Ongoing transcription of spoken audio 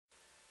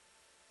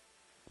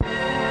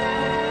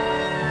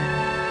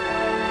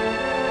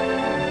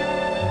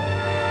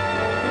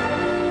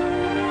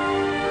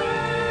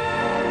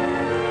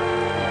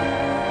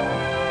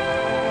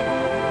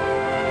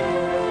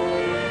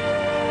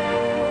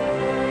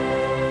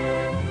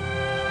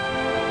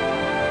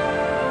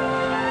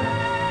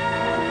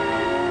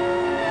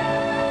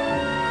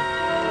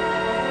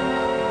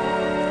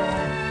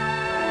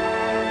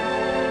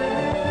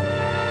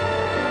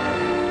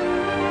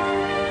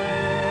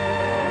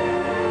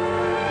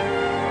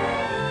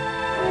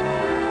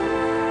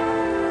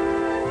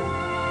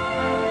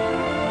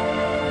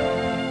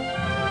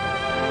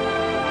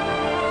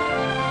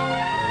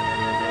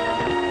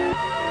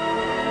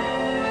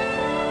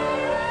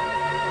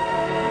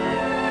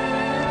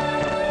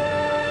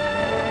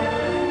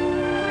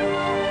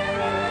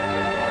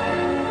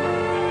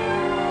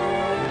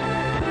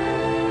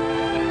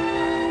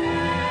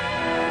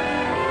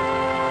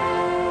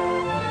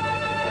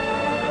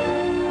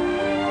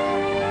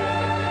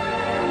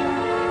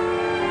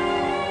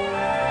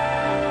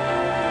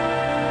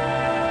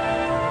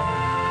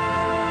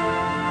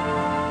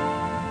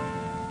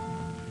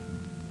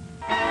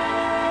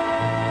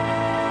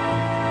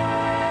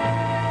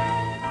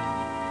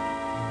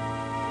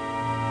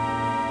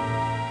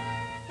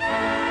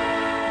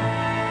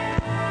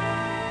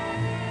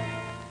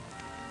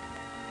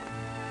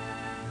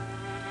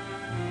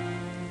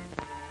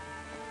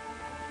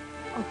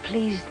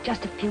please,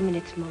 just a few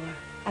minutes more.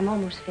 I'm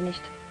almost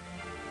finished.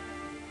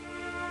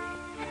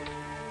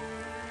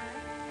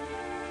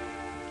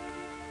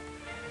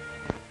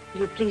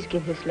 Will you please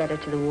give this letter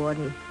to the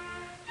warden?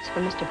 It's for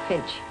Mr.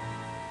 Finch.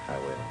 I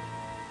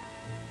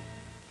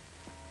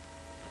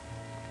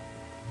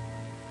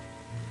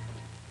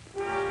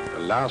will. The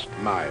last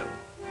mile.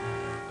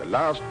 The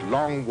last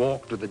long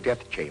walk to the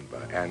death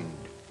chamber and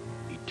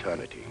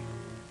eternity.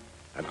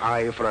 An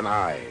eye for an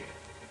eye.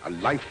 A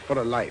life for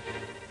a life.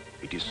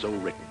 It is so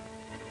written.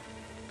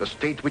 The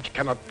state which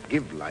cannot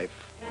give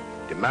life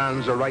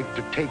demands a right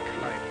to take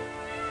life.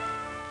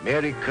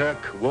 Mary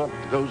Kirk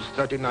walked those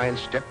 39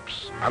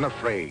 steps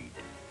unafraid,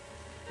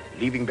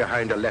 leaving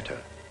behind a letter,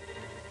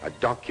 a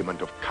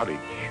document of courage.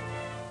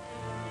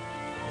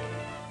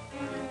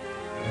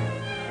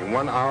 In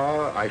 1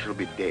 hour, I shall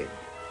be dead,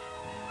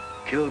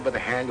 killed by the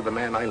hand of the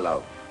man I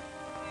love.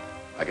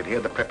 I can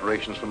hear the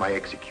preparations for my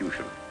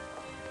execution.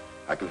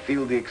 I can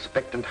feel the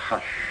expectant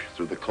hush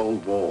through the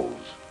cold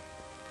walls.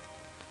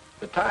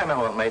 The time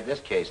element made this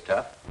case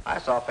tough. I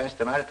saw Finch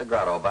tonight at the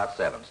grotto about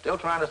 7, still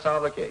trying to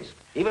solve the case,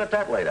 even at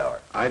that late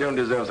hour. I don't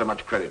deserve so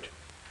much credit.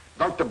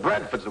 Dr.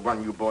 Bradford's the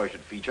one you boys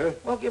should feature.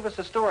 Well, give us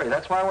a story.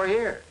 That's why we're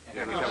here.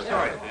 Give us a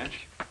story,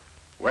 Finch.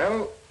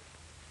 Well,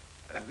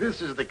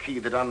 this is the key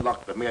that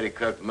unlocked the Mary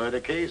Kirk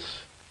murder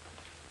case.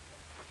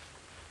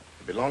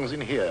 It belongs in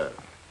here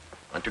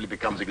until it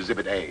becomes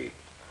Exhibit A.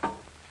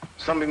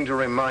 Something to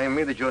remind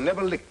me that you're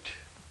never licked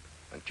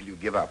until you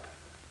give up.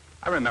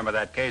 I remember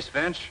that case,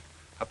 Finch.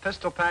 A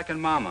pistol-packing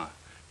mama.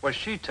 Was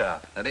she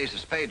tough? That ace of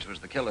spades was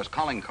the killer's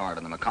calling card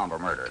in the Macomber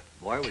murder.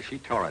 Boy, was she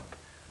torrid.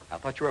 I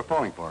thought you were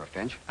falling for her,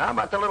 Finch. How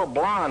about the little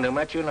blonde who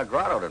met you in the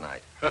grotto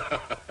tonight?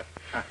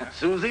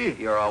 Suzy,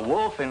 you're a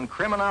wolf in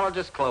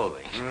criminologist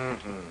clothing.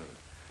 Mm-hmm.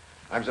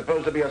 I'm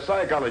supposed to be a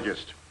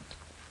psychologist.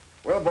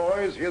 Well,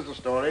 boys, here's the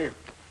story.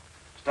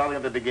 Starting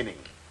at the beginning.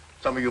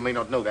 Some of you may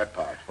not know that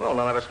part. Well,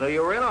 none of us knew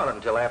you were in on it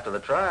until after the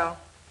trial.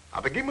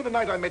 I'll begin with the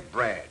night I met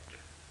Brad,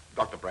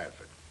 Dr.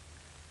 Bradford.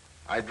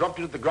 I dropped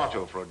into the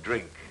grotto for a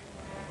drink.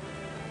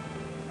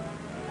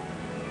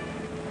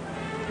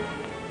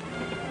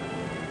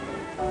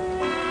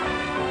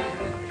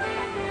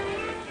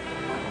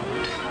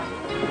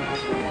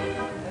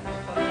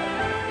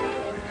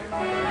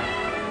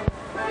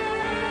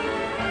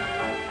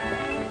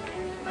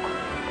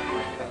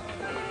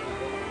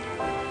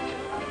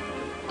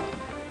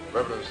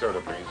 Bourbon and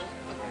soda, please.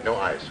 No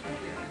ice.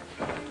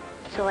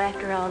 So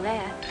after all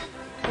that,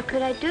 what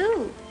could I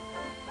do?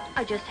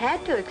 I just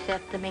had to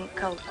accept the mink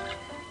coat.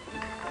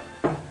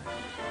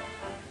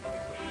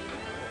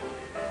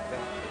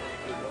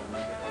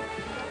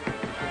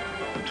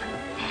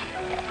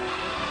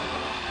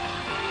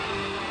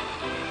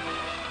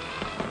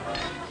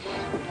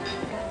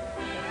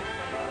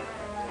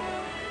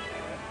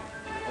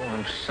 Oh,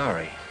 I'm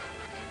sorry.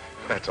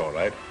 That's all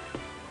right.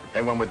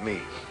 And one with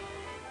me.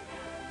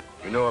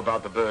 You know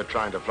about the bird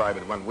trying to fly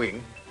with one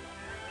wing?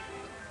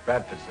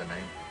 Bradford's the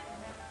name.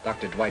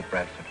 Dr. Dwight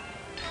Bradford.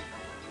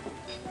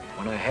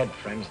 When I had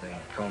friends, they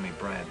called me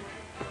Brad.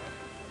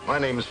 My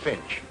name is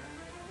Finch.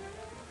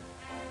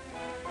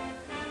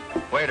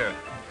 Waiter.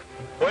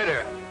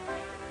 Waiter.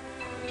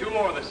 2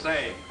 more of the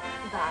same.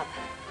 Bob,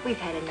 we've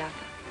had enough.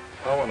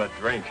 I want a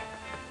drink.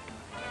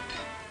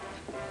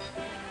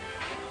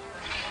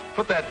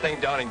 Put that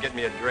thing down and get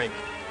me a drink.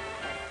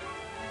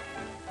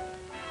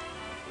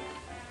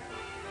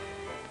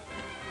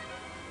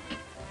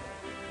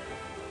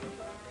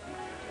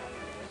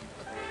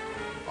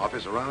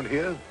 Office around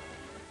here?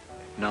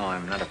 No,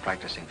 I'm not a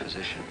practicing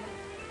physician.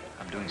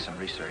 I'm doing some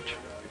research.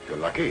 You're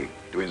lucky.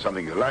 Doing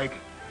something you like.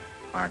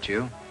 Aren't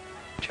you?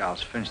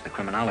 Charles Finch, the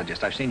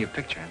criminologist. I've seen your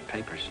picture in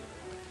papers.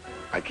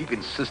 I keep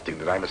insisting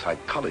that I'm a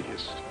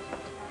psychologist.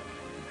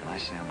 And I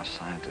say I'm a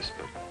scientist,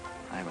 but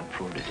I haven't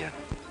proved it yet.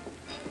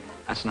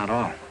 That's not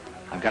all.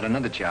 I've got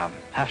another job.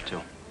 Have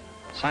to.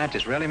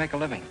 Scientists rarely make a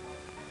living.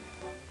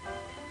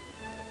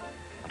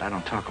 But I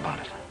don't talk about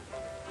it.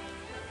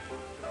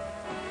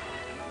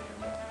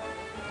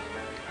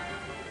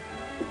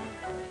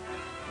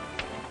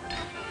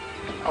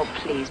 Oh,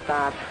 please,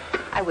 Bob.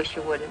 I wish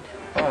you wouldn't.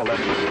 Oh, let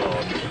me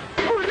alone.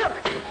 Oh, look!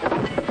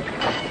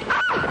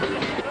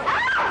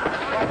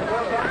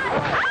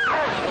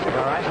 You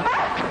all right?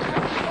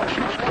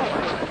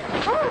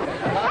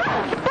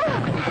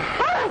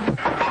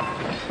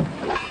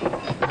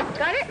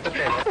 Got it?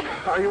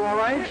 Are you all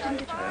right?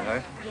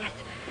 Yes.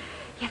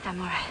 Yes,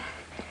 I'm all right.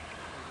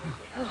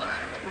 Oh.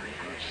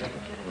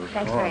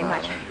 Thanks very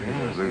much.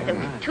 The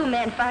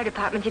 2-man fire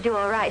department, you do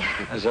all right.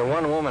 As a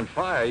 1-woman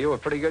fire, you were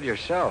pretty good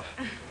yourself.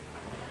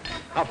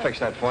 I'll fix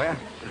that for you.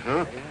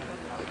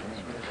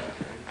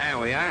 There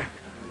we are.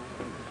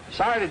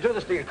 Sorry to do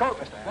this to your coat,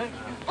 Mr. Finch.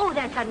 Oh,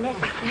 that's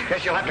unnecessary.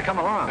 Guess you'll have to come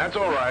along. That's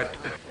all right.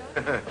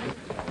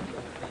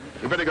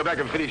 You better go back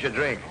and finish your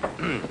drink.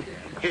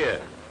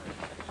 Here.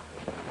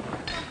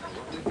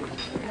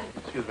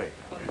 Excuse me.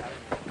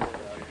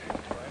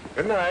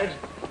 Good night.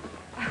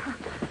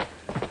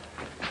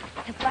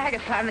 The fire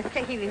department's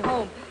taking me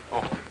home.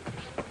 Oh.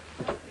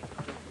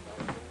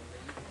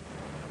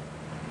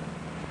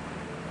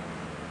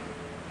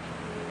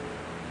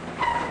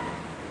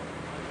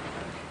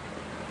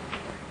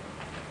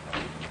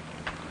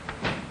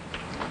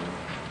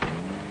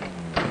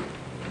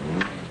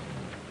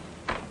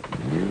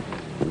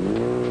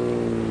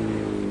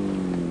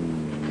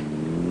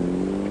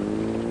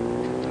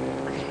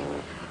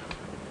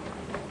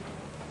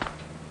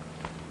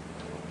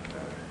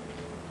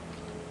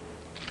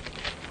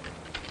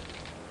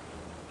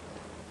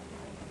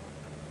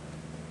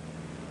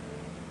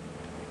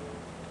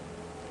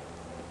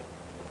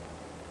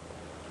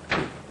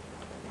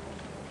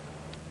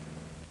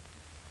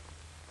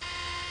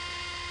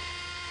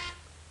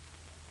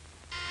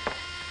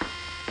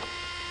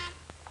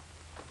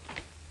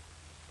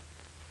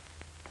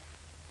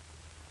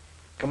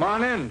 Come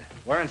on in.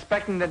 We're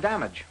inspecting the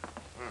damage.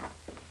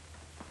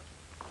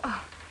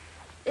 Oh,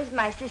 this is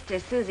my sister,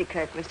 Suzy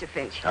Kirk, Mr.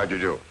 Finch. How'd you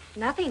do?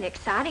 Nothing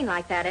exciting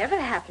like that ever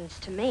happens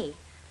to me.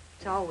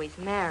 It's always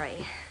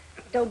Mary.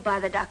 Don't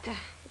bother, Doctor.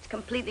 It's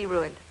completely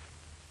ruined.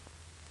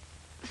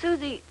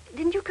 Suzy,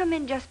 didn't you come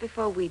in just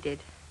before we did?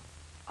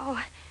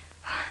 Oh,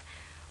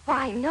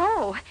 why,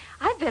 no.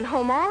 I've been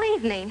home all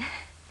evening.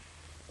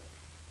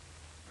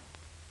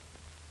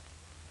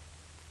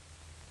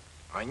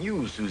 I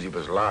knew Suzy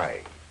was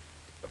lying,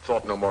 but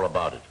thought no more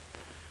about it.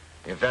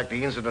 In fact,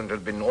 the incident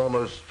had been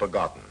almost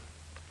forgotten.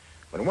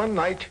 When one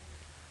night,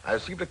 I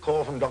received a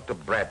call from Dr.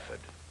 Bradford.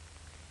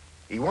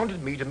 He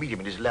wanted me to meet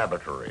him in his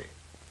laboratory,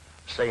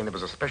 saying there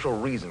was a special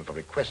reason for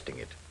requesting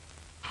it.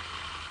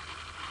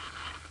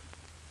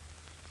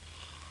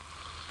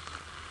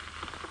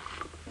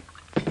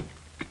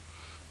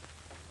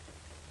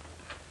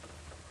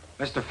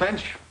 Mr.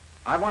 Finch,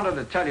 I wanted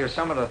to tell you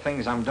some of the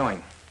things I'm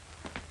doing.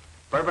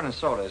 Bourbon and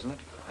soda, isn't it?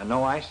 And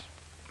no ice?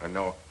 And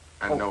no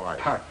ice.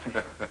 Pardon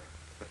me.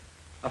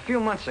 A few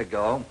months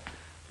ago,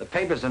 the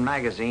papers and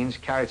magazines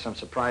carried some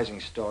surprising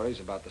stories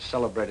about the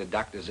celebrated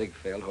Dr.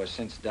 Ziegfeld, who has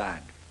since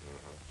died.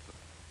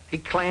 He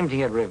claimed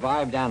he had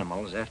revived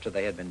animals after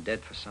they had been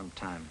dead for some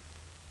time.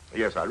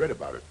 Yes, I read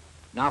about it.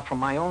 Now, from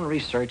my own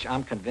research,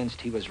 I'm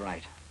convinced he was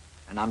right,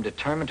 and I'm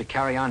determined to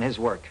carry on his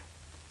work.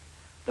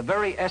 The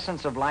very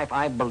essence of life,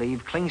 I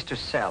believe, clings to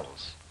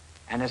cells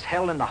and is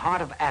held in the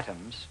heart of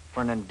atoms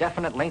for an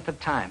indefinite length of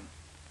time,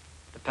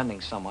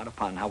 depending somewhat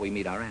upon how we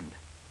meet our end.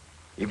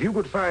 If you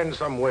could find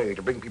some way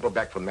to bring people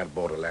back from that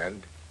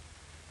borderland,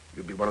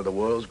 you'd be one of the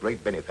world's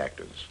great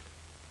benefactors.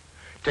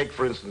 Take,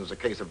 for instance, a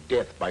case of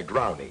death by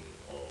drowning.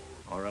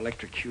 Or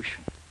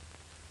electrocution.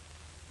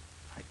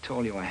 I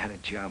told you I had a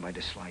job I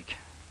dislike,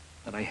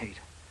 that I hate.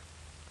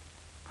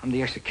 I'm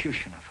the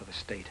executioner for the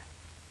state.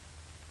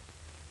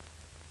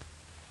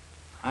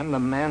 I'm the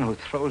man who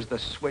throws the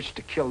switch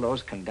to kill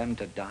those condemned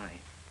to die.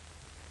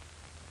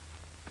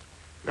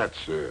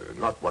 That's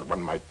not what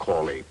one might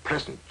call a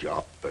pleasant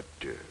job, but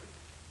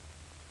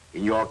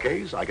in your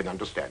case, I can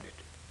understand it.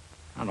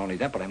 Not only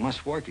that, but I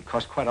must work. It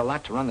costs quite a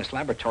lot to run this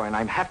laboratory, and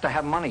I have to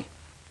have money.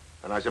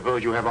 And I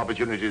suppose you have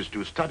opportunities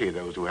to study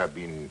those who have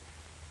been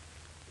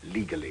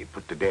legally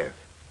put to death.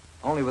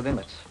 Only with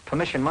limits.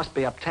 Permission must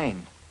be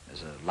obtained.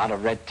 There's a lot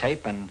of red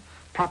tape, and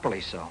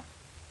properly so.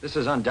 This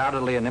is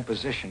undoubtedly an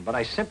imposition, but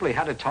I simply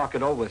had to talk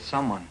it over with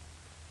someone.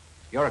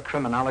 You're a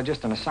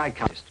criminologist and a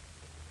psychologist.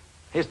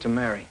 Here's to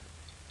Mary.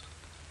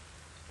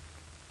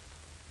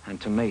 And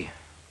to me.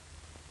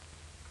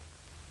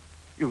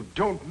 You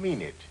don't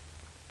mean it.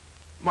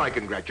 My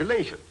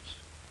congratulations.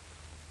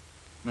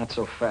 Not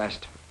so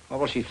fast.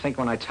 What will she think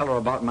when I tell her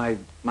about my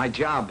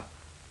job?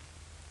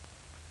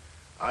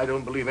 I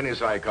don't believe any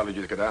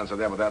psychologist could answer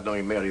that without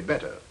knowing Mary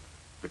better.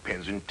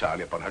 Depends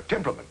entirely upon her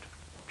temperament.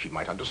 She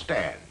might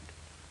understand.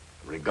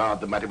 Regard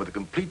the matter with a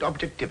complete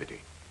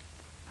objectivity.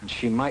 And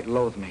she might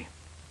loathe me.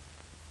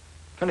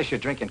 Finish your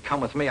drink and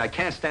come with me. I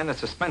can't stand the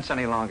suspense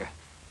any longer.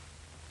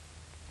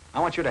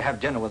 I want you to have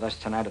dinner with us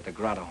tonight at the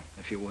grotto,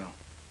 if you will.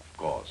 Of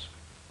course.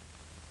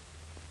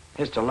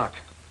 Here's to luck.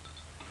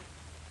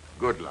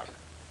 Good luck.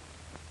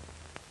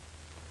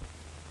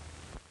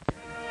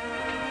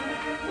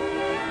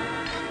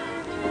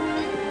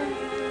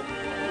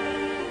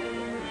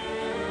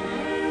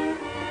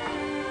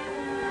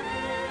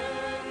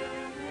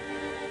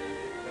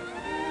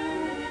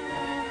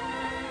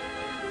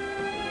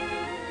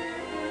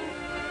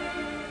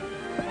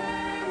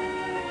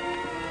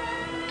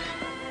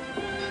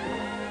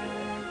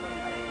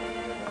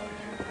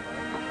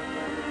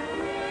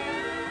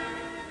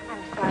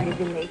 Sorry to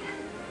be late.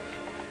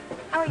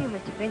 How are you,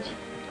 Mr. Finch?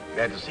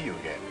 Glad to see you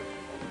again.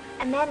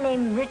 A man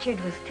named Richard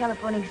was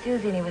telephoning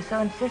Suzy, and he was so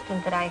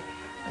insistent that I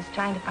was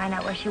trying to find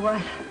out where she was.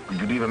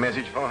 Did you leave a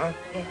message for her?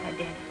 Yes, I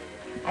did.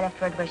 I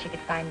left word where she could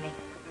find me.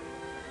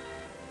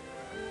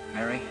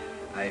 Mary,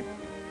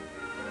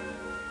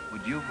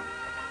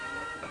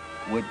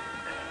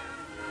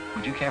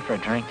 Would you care for a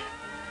drink?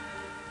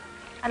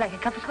 I'd like a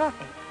cup of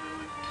coffee.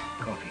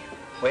 Coffee.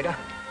 Waiter,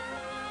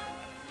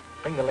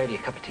 bring the lady a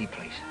cup of tea,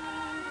 please.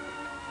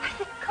 I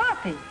said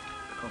coffee.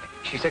 Coffee.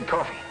 She said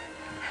coffee.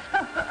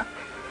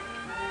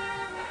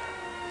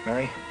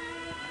 Mary,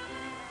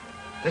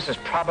 this is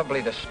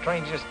probably the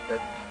strangest,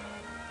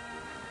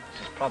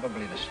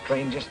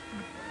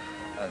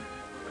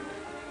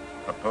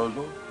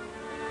 Proposal?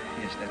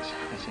 Yes, that's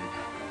it.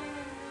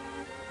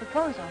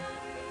 Proposal?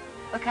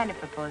 What kind of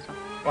proposal?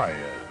 Why,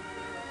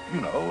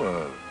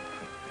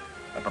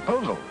 a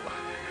proposal.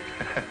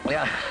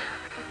 Yeah.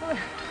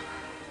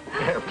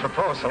 Yeah,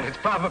 proposal. It's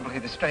probably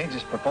the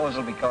strangest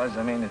proposal because,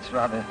 it's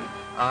rather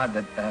odd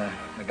that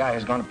the guy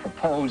who's going to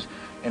propose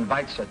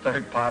invites a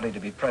third party to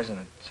be present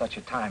at such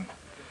a time.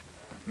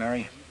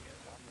 Mary,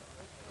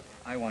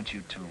 I want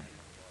you to...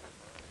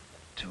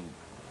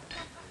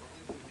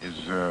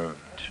 Is,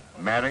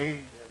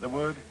 marry the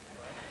word?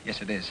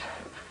 Yes, it is.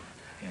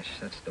 Yes,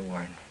 that's the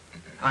word.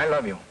 I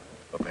love you.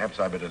 Well, perhaps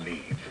I better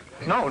leave.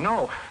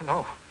 No.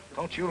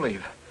 Don't you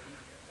leave.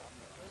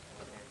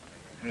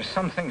 There are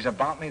some things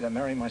about me that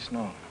Mary must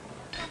know.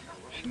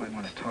 She might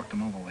want to talk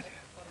them over with you.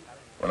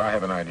 Well, I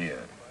have an idea.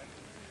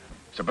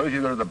 Suppose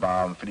you go to the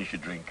bar and finish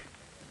your drink,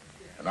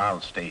 and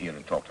I'll stay here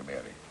and talk to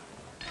Mary.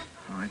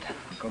 All right,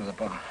 I'll go to the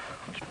bar.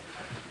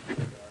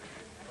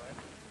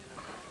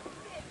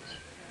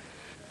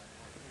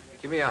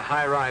 Give me a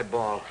high rye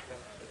ball.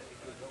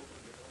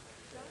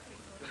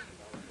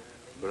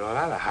 We're all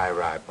out of high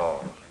rye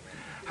balls.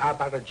 How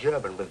about a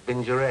German with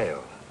ginger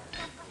ale?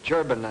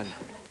 German, then.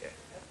 Yeah.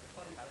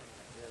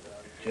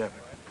 German.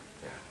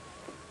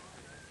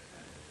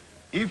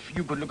 If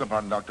you could look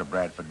upon Dr.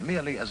 Bradford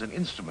merely as an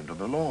instrument of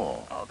the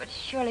law. Oh, but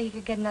surely he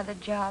could get another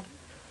job.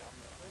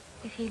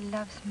 If he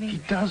loves me. He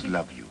does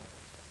love you.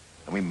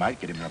 And we might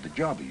get him another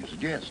job, as you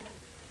suggest.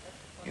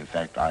 In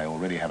fact, I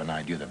already have an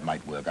idea that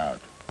might work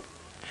out.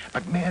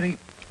 But, Mary,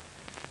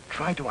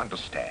 try to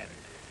understand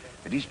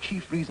that his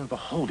chief reason for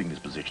holding this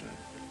position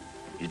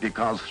is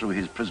because through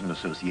his prison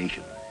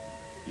association,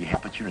 he had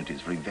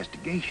opportunities for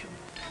investigation.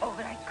 Oh,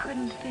 but I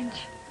couldn't, Finch.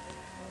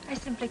 I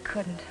simply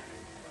couldn't.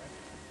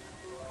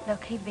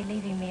 Look, he'd be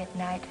leaving me at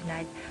night, and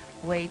I'd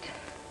wait,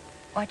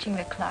 watching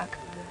the clock,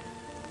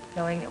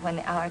 knowing that when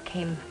the hour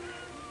came,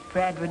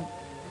 Brad would...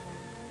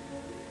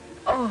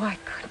 Oh, I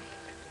couldn't.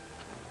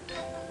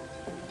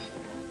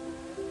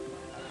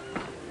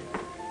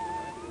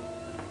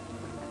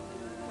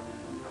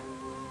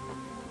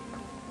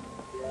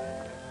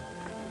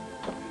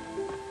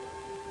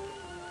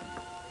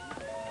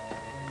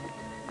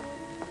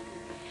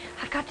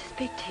 I've got to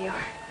speak to you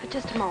for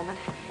just a moment.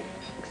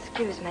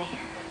 Excuse me.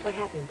 What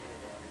happened?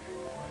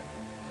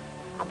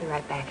 I'll be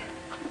right back.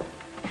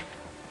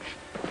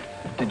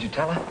 Did you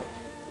tell her?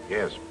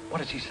 Yes. What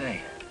did she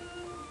say?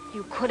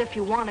 You could if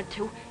you wanted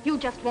to. You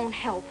just won't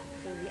help.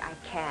 Suzy, I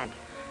can't.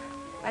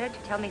 Why don't you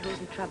tell me who's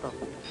in trouble?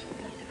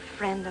 He's a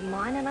friend of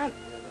mine, and I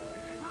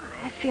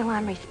feel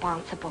I'm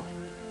responsible.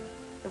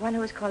 The one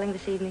who was calling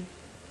this evening?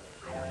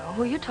 I don't know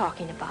who you're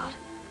talking about.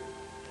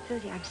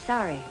 Suzy, I'm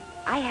sorry.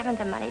 I haven't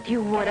the money to...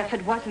 You would if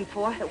it wasn't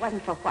for... If it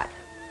wasn't for what?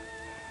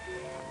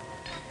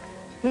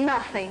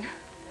 Nothing.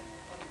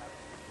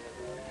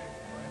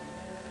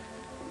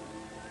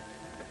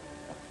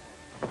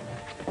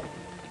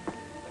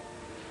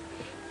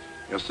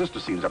 Your sister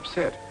seems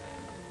upset.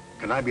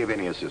 Can I be of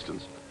any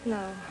assistance?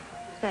 No,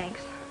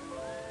 thanks.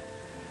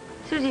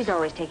 Suzy's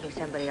always taking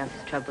somebody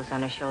else's troubles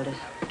on her shoulders.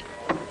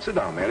 Sit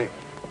down, Mary.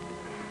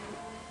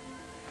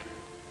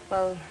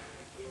 Well,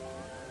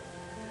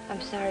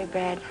 I'm sorry,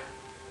 Brad.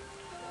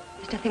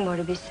 There's nothing more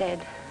to be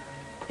said,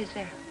 is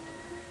there?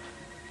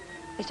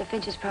 Mr.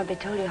 Finch has probably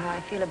told you how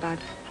I feel about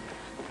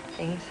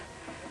things.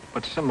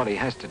 But somebody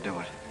has to do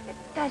it. It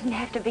doesn't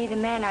have to be the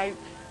man I...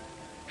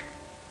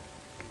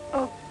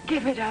 Oh,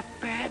 give it up,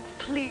 Brad,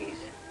 please.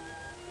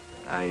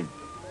 I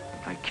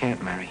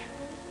can't, Mary.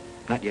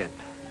 Not yet.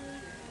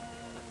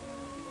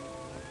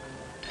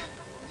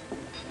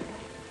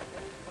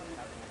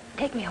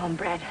 Take me home,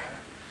 Brad.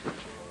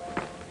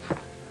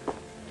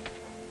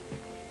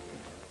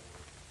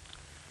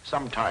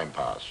 Some time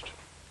passed.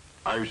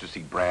 I used to see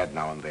Brad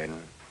now and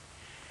then.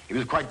 He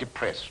was quite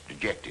depressed,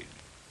 dejected.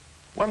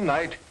 One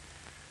night,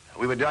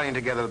 we were dining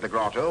together at the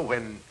grotto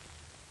when...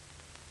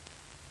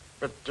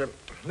 But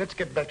let's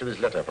get back to this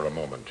letter for a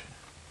moment.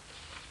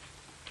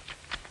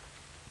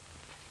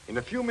 In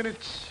a few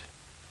minutes,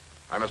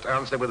 I must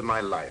answer with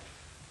my life,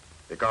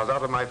 because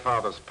out of my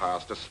father's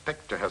past, a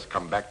specter has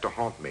come back to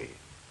haunt me,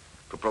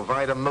 to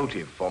provide a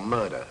motive for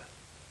murder.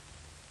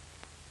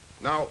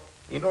 Now,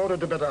 in order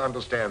to better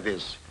understand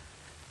this,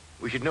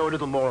 we should know a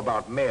little more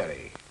about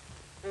Mary.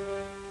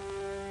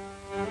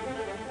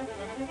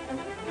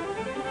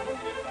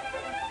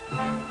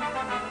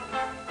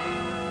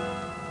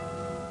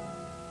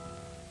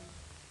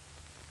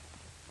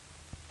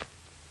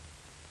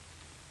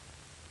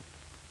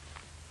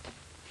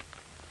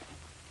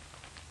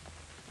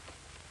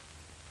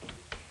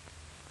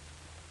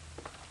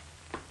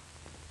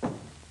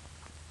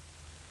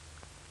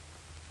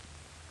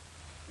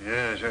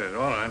 Yes,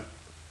 all right.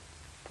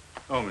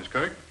 Oh, Miss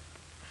Kirk?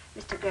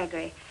 Mr.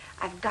 Gregory,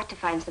 I've got to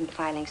find some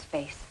filing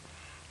space.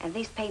 And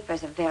these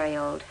papers are very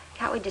old.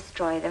 Can't we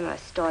destroy them or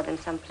store them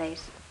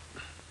someplace?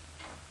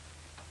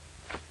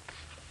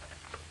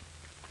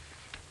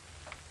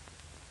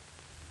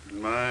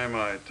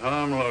 My,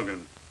 Tom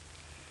Logan.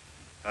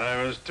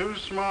 I was too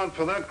smart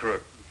for that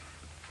crook.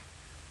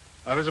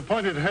 I was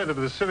appointed head of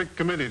the civic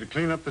committee to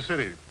clean up the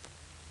city.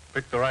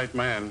 Picked the right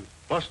man,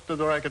 busted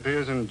the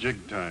racketeers in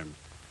jig time.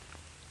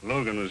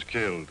 Logan was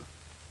killed.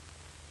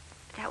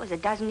 That was a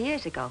dozen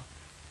years ago.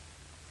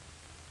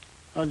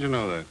 How'd you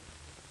know that?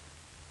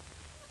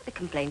 The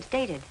complaint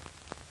stated.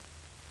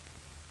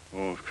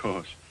 Oh, of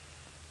course.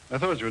 I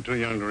thought you were too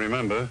young to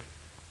remember.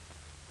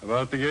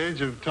 About the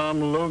age of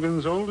Tom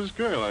Logan's oldest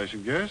girl, I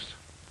should guess.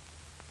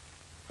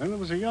 And there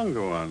was a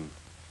younger one.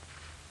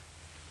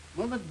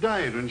 Mother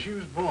died when she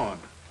was born.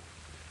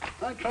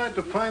 I tried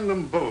to find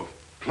them both,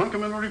 plunk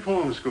them in a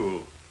reform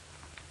school.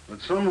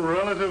 But some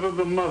relative of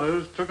the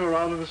mother's took her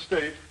out of the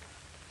state.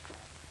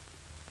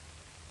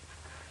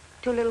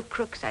 Two little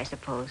crooks, I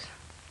suppose.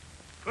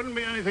 Couldn't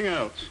be anything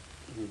else.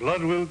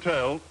 Blood will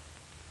tell.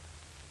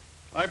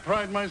 I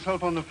pride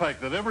myself on the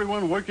fact that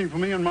everyone working for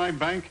me in my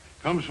bank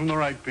comes from the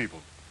right people.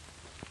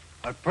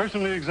 I've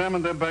personally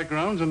examined their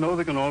backgrounds and know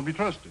they can all be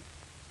trusted.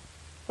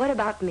 What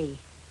about me?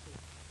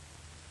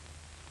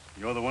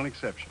 You're the one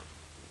exception.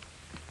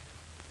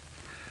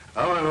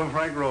 However,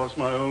 Frank Ross,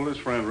 my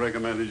oldest friend,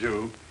 recommended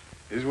you.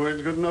 His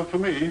word's good enough for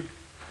me.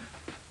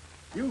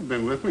 You've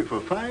been with me for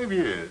 5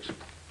 years,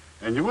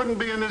 and you wouldn't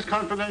be in this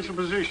confidential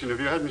position if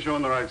you hadn't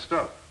shown the right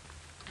stuff.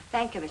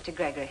 Thank you, Mr.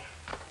 Gregory.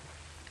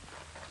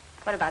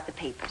 What about the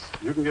papers?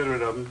 You can get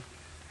rid of them.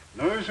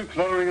 No use of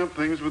cluttering up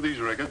things with these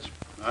records.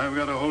 I've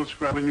got a whole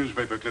scrap of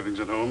newspaper clippings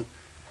at home.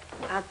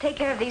 I'll take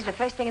care of these the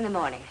first thing in the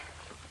morning.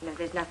 And if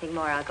there's nothing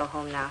more, I'll go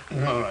home now.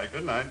 All right,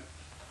 good night.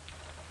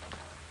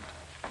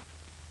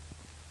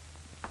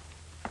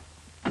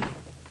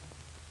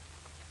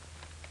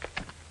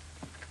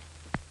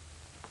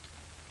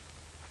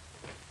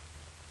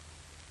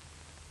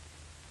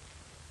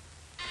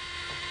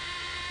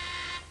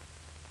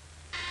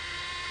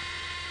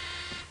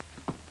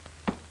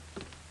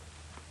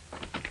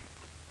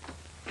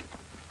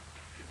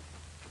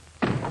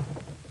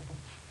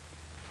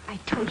 I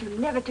told you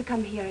never to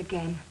come here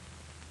again.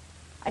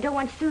 I don't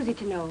want Suzy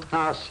to know.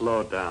 Ah,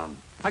 slow down.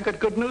 I got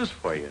good news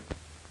for you.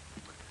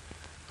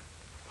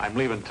 I'm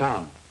leaving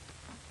town.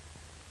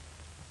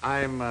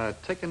 I'm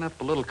taking up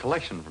a little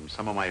collection from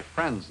some of my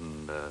friends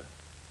and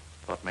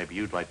thought maybe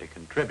you'd like to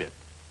contribute.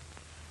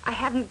 I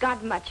haven't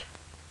got much.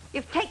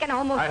 You've taken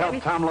almost I helped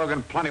everything. Tom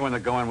Logan plenty when the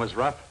going was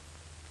rough.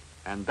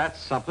 And that's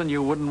something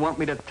you wouldn't want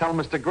me to tell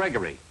Mr.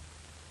 Gregory.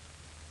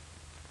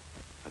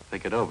 But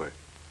think it over. It'd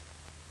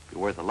be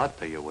worth a lot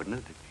to you, wouldn't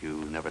it, if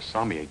you never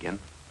saw me again?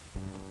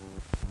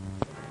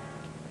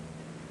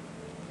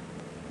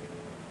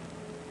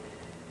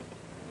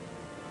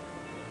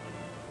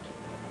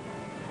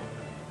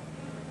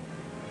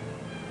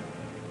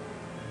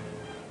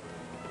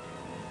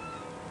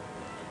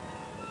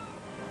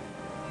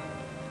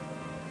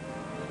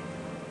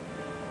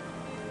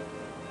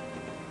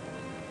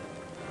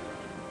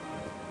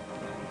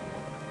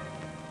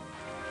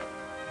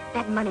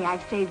 That money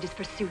I've saved is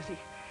for Suzy.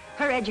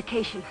 Her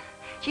education.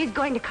 She's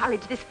going to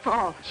college this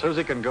fall.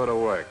 Suzy can go to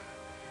work.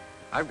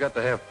 I've got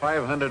to have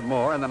 500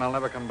 more, and then I'll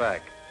never come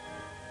back.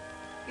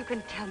 You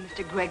can tell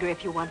Mr. Gregory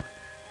if you want.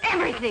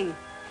 Everything!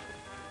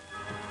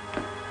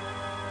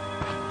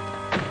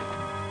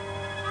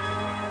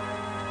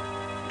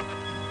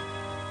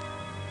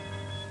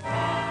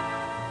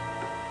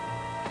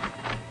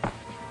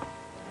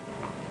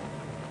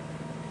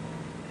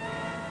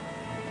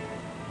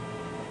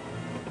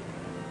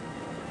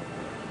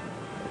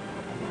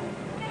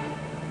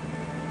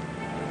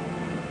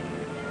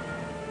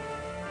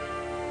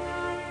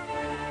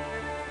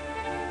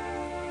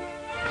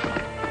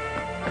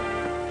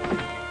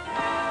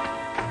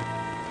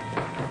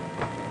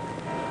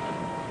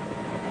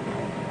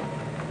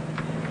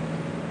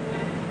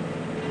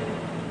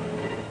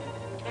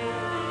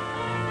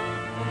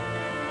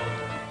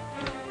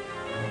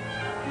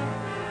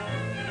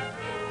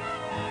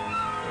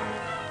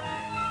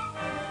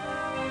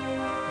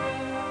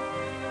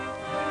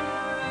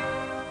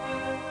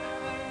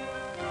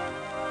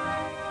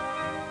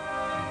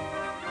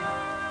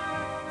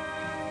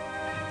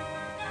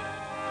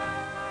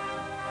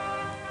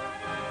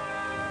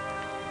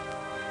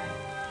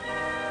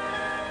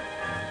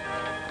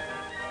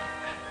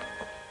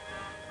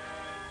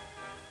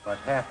 What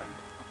happened?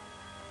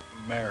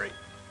 Mary,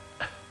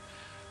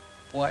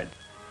 why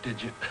did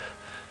you...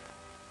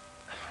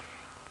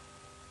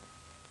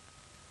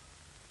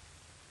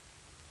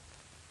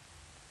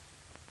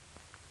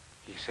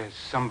 He says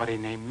somebody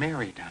named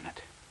Mary done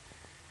it.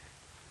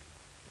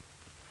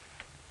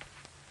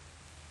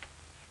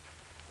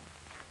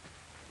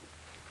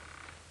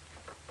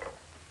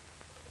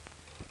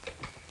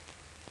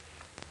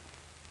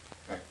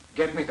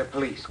 Get me the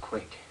police,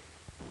 quick.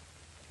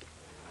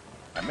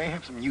 I may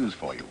have some news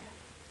for you.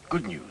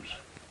 Good news.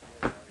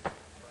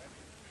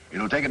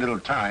 It'll take a little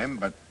time,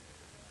 but...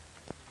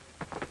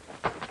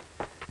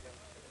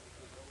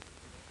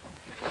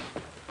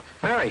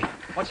 Mary,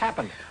 what's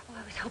happened? Oh,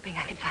 I was hoping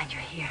I could find you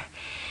here.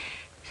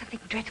 Something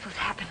dreadful's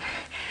happened.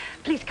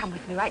 Please come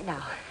with me right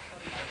now.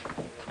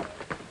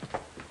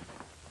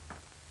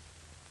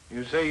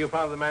 You say you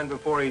found the man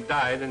before he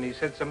died, and he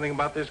said something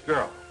about this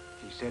girl.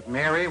 He said,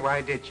 Mary,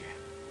 why did you?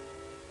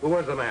 Who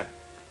was the man?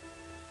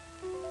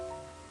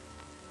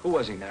 Who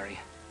was he, Mary?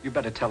 You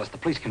better tell us. The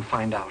police can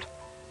find out.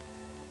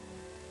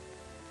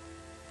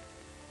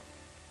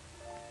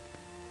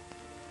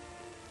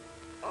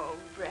 Oh,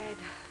 Brad.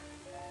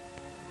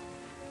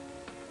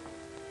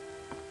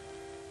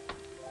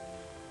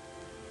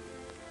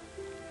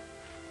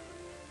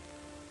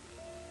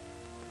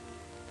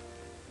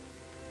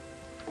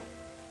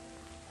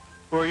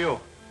 Who are you?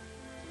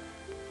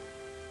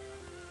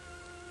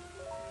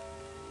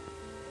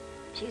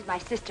 She's my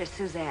sister,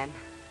 Suzanne.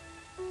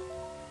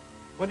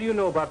 What do you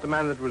know about the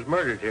man that was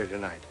murdered here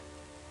tonight?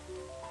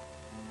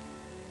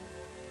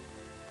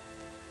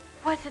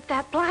 Was it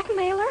that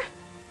blackmailer?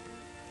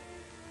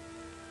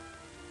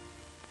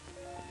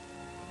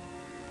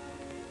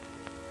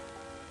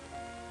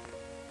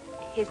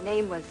 His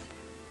name was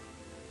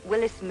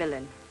Willis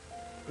Millen.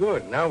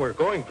 Good, now we're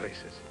going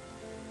places.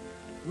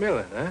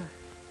 Millen, huh?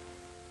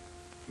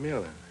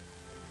 Millen.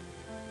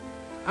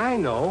 I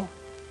know.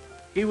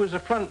 He was a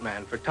front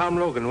man for Tom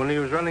Logan when he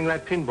was running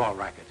that pinball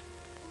racket.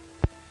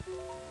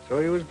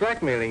 So he was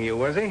blackmailing you,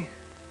 was he?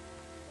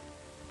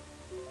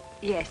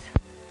 Yes.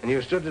 And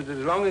you stood it as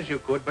long as you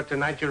could, but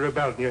tonight you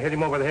rebelled and you hit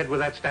him over the head with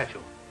that statue.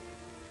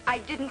 I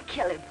didn't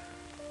kill him.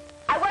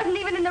 I wasn't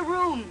even in the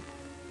room.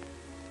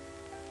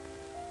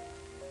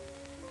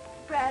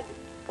 Brad,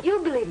 you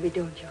believe me,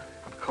 don't you?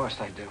 Of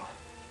course I do.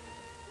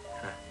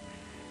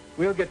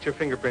 We'll get your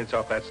fingerprints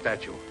off that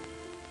statue.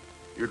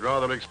 You'd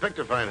rather expect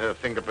to find her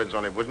fingerprints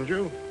on it, wouldn't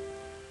you?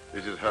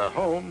 This is her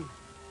home.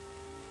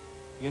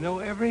 You know,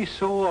 every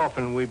so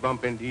often we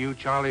bump into you,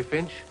 Charlie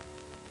Finch.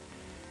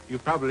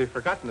 You've probably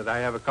forgotten that I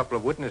have a couple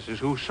of witnesses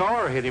who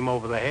saw her hit him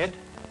over the head.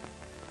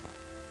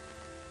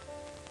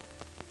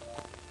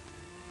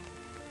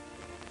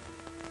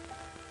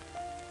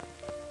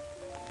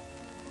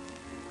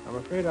 I'm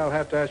afraid I'll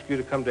have to ask you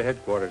to come to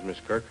headquarters, Miss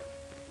Kirk.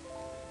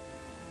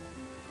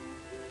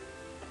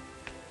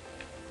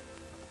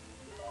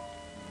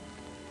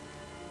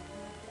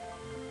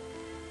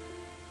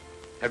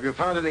 Have you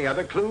found any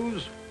other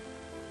clues?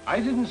 I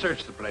didn't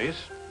search the place.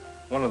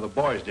 One of the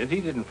boys did.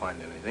 He didn't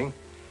find anything.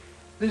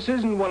 This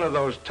isn't one of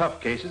those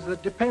tough cases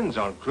that depends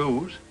on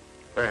clues.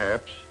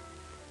 Perhaps.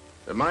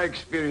 In my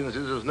experience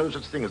is there's no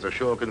such thing as a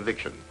sure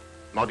conviction,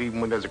 not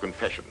even when there's a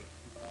confession.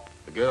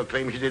 The girl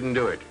claims she didn't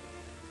do it.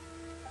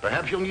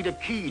 Perhaps you'll need a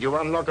key to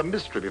unlock a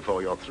mystery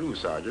before you're through,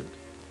 Sergeant.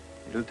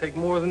 It'll take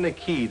more than a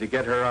key to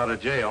get her out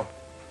of jail.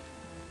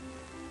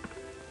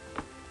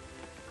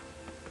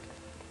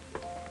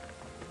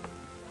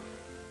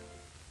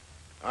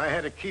 I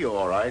had a key,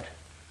 all right,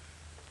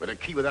 but a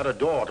key without a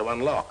door to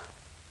unlock.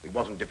 It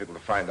wasn't difficult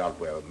to find out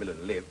where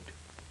Millen lived,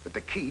 but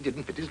the key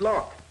didn't fit his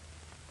lock.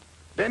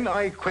 Then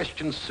I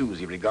questioned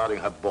Suzy regarding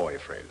her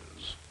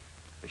boyfriends,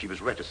 and she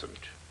was reticent.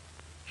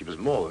 She was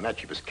more than that,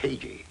 she was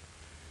cagey.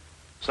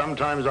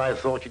 Sometimes I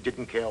thought she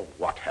didn't care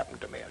what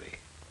happened to Mary.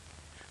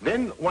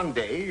 Then, one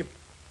day,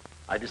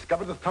 I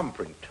discovered a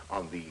thumbprint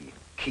on the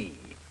key,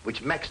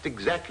 which matched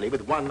exactly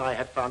with one I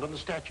had found on the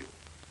statue.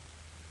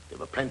 There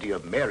were plenty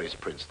of Mary's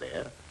prints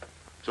there,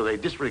 so they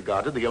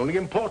disregarded the only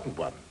important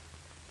one.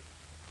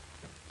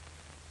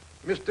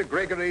 Mr.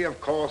 Gregory, of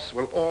course,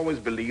 will always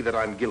believe that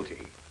I'm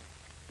guilty.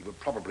 He will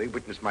probably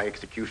witness my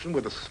execution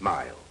with a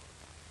smile.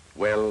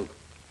 Well,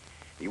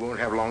 he won't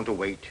have long to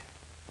wait.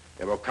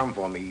 They will come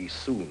for me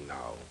soon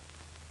now.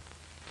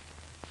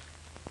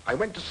 I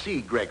went to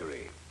see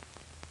Gregory.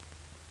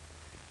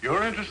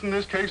 Your interest in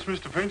this case,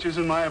 Mr. Finch, is,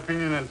 in my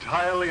opinion,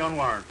 entirely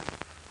unwarranted.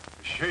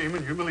 The shame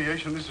and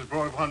humiliation this has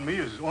brought upon me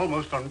is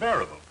almost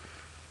unbearable.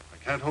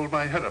 I can't hold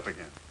my head up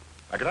again.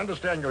 I can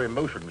understand your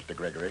emotion, Mr.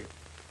 Gregory,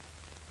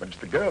 but it's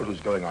the girl who's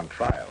going on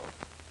trial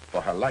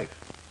for her life.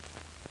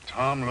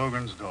 Tom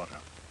Logan's daughter.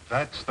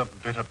 That's the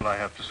bitter pill I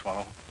have to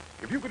swallow.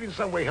 If you could in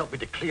some way help me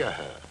to clear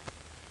her,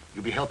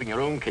 you'll be helping your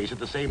own case at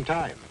the same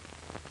time.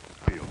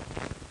 How are you?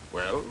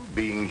 Well,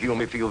 being human,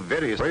 we feel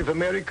very sorry for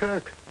Mary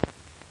Kirk.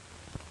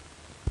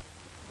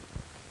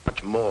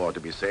 Much more to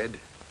be said.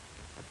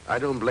 I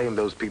don't blame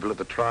those people at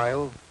the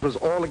trial. It was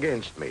all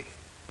against me.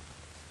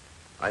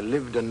 I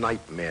lived a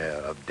nightmare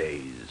of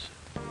days.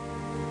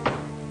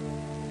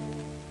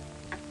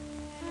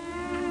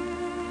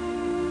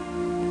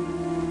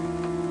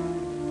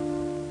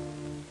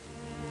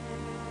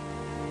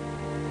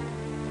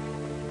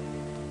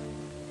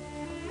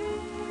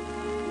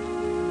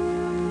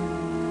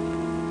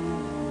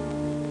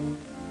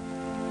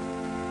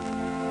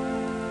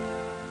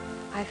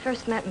 I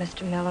first met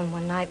Mr. Millen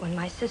one night when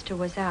my sister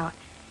was out.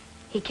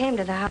 He came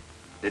to the house.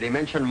 Did he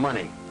mention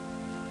money?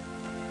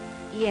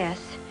 Yes.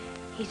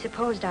 He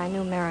supposed I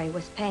knew Mary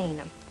was paying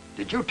him.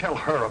 Did you tell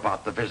her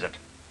about the visit?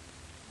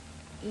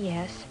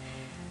 Yes.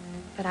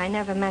 But I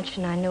never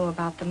mentioned I knew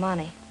about the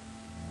money.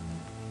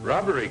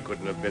 Robbery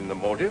couldn't have been the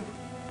motive.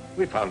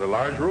 We found a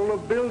large roll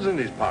of bills in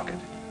his pocket.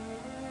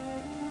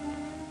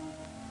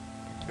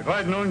 If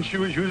I'd known she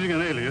was using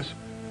an alias,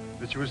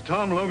 that she was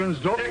Tom Logan's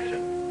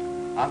daughter...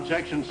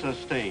 Objection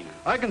sustained.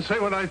 I can say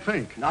what I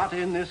think. Not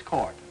in this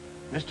court.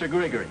 Mr.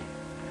 Gregory,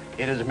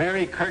 it is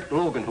Mary Kirk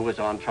Logan who is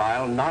on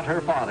trial, not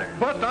her father.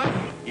 But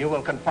You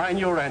will confine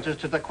your answers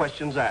to the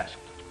questions asked.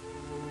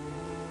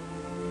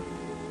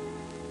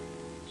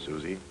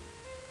 Suzy,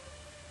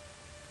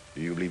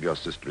 do you believe your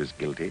sister is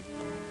guilty?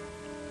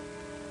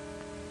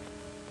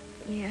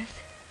 Yes.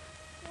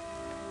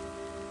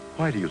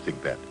 Why do you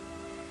think that?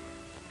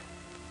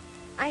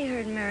 I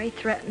heard Mary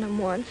threaten him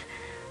once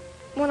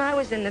when I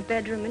was in the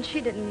bedroom and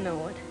she didn't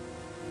know it.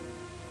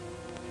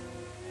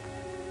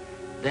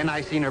 Then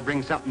I seen her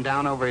bring something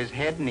down over his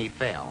head and he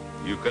fell.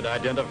 You could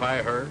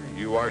identify her?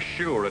 You are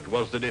sure it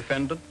was the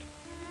defendant?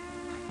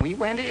 We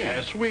went in.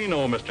 Yes, we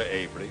know, Mr.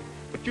 Avery.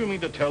 But you mean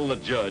to tell the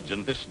judge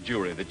and this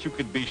jury that you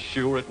could be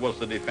sure it was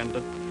the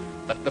defendant?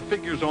 That the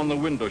figures on the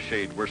window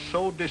shade were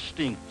so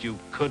distinct you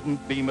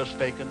couldn't be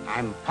mistaken?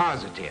 I'm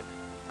positive.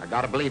 I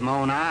gotta believe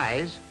my own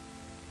eyes.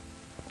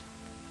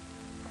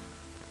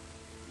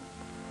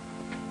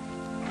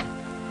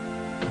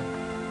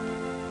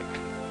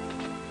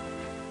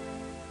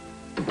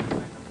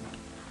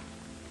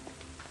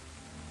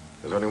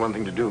 There's only one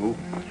thing to do.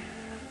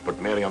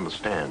 Put Mary on the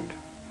stand.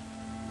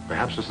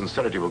 Perhaps her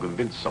sincerity will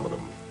convince some of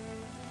them.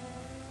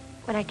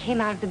 When I came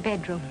out of the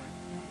bedroom,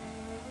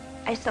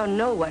 I saw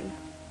no one.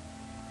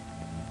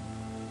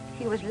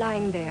 He was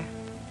lying there.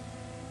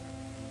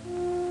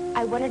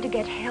 I wanted to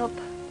get help.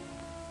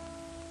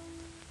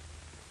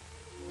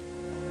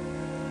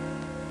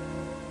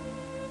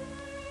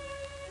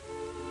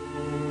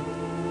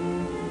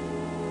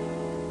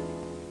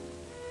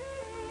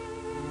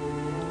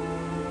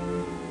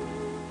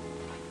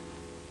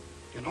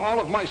 In all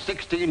of my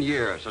 16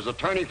 years as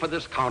attorney for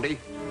this county,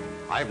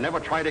 I've never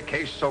tried a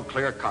case so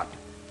clear-cut.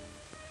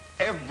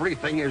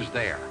 Everything is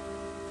there.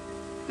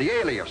 The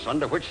alias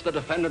under which the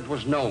defendant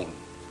was known,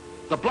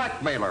 the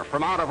blackmailer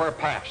from out of her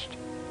past,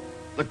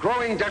 the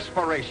growing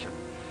desperation,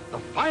 the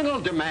final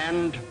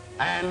demand,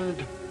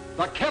 and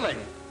the killing.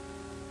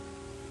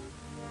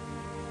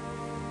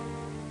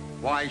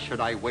 Why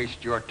should I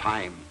waste your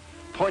time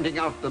pointing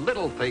out the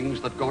little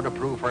things that go to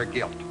prove her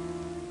guilt?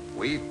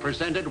 We've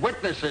presented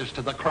witnesses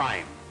to the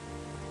crime.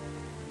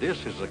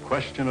 This is a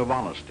question of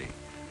honesty.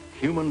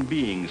 Human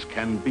beings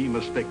can be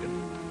mistaken.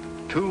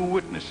 2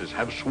 witnesses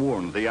have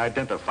sworn they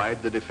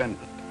identified the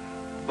defendant.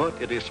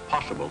 But it is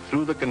possible,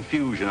 through the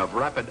confusion of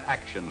rapid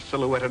action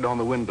silhouetted on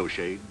the window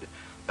shade,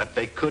 that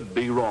they could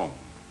be wrong.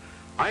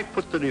 I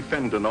put the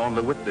defendant on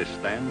the witness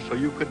stand so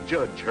you could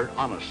judge her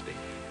honesty.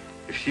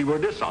 If she were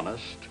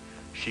dishonest,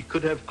 she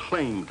could have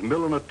claimed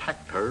Millen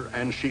attacked her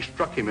and she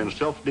struck him in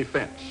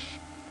self-defense.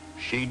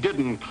 She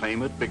didn't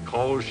claim it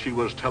because she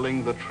was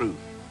telling the truth.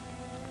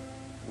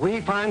 We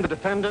find the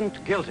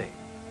defendant guilty,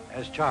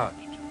 as charged.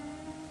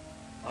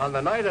 On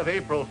the night of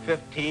April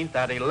 15th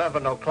at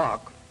 11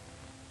 o'clock,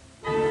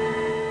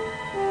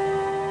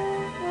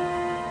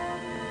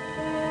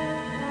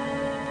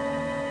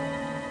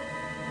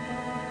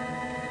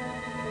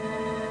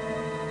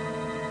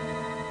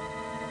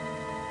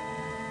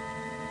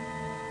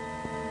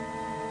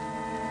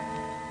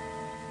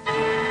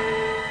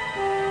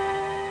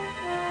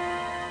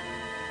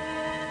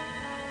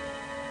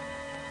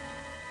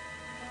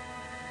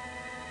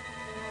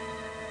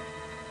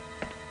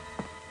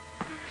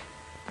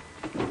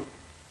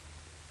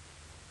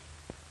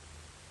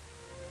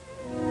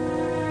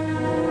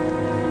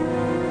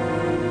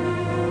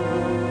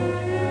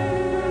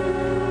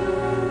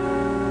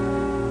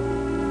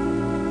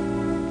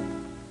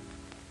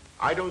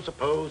 I don't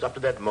suppose, up to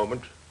that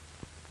moment,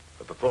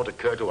 that the thought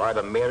occurred to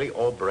either Mary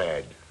or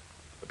Brad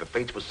that the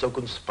fates were so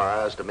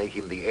conspired as to make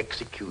him the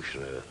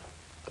executioner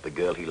of the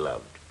girl he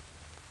loved.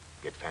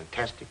 Yet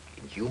fantastic,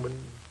 inhuman,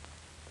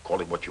 call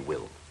it what you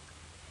will.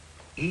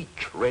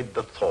 Each read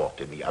the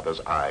thought in the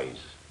other's eyes.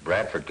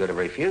 Bradford could have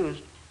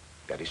refused.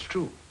 That is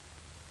true.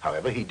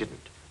 However, he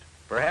didn't.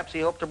 Perhaps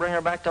he hoped to bring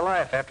her back to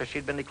life after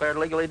she'd been declared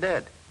legally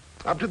dead.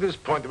 Up to this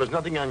point, there was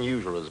nothing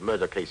unusual as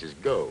murder cases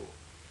go.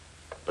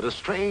 But a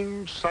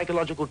strange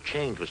psychological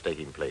change was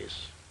taking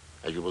place,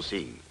 as you will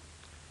see.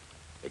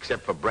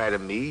 Except for Brad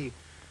and me,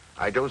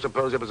 I don't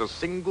suppose there was a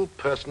single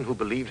person who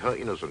believed her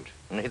innocent.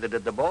 Neither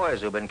did the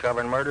boys who've been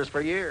covering murders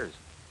for years.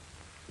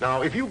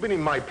 Now, if you'd been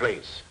in my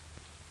place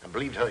and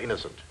believed her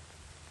innocent,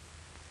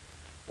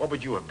 what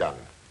would you have done?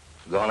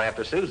 Gone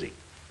after Suzy.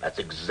 That's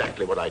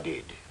exactly what I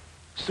did.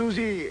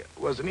 Suzy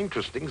was an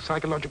interesting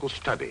psychological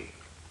study.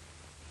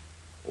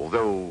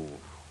 Although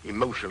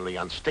emotionally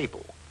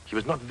unstable, she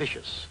was not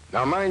vicious.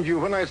 Now, mind you,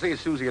 when I say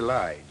Suzy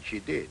lied, she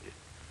did.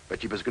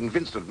 But she was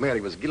convinced that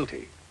Mary was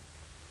guilty.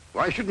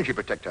 Why shouldn't she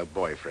protect her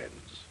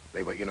boyfriends?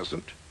 They were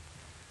innocent.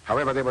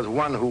 However, there was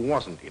one who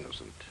wasn't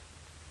innocent.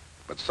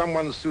 But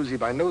someone Suzy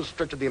by no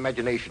stretch of the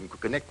imagination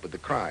could connect with the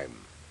crime.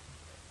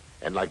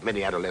 And like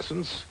many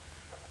adolescents,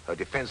 her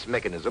defense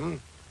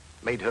mechanism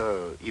made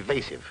her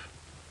evasive.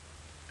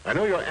 I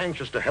know you're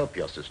anxious to help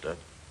your sister.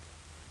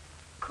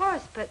 Of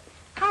course, but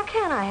how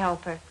can I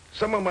help her?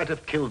 Someone might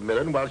have killed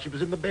Millen while she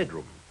was in the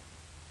bedroom.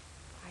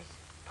 I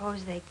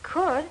suppose they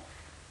could.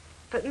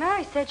 But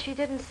Mary said she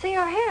didn't see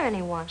or hear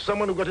anyone.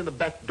 Someone who got in the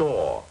back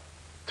door,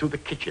 through the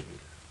kitchen.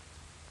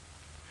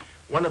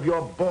 One of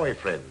your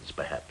boyfriends,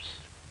 perhaps.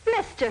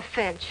 Mr.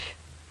 Finch.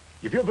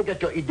 If you'll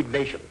forget your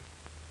indignation,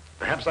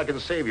 perhaps I can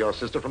save your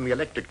sister from the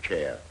electric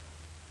chair.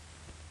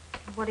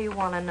 What do you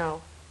want to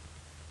know?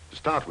 To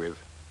start with,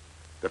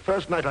 the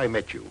first night I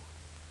met you,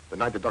 the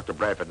night that Dr.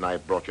 Bradford and I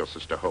brought your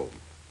sister home,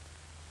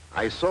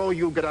 I saw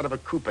you get out of a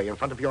coupe in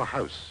front of your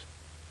house.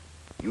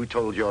 You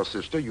told your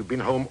sister you'd been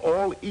home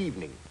all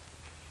evening.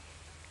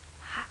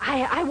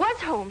 I was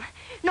home,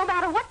 no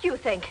matter what you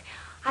think.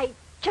 I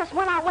just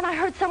went out when I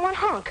heard someone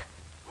honk.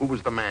 Who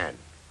was the man?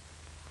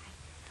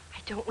 I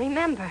don't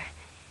remember.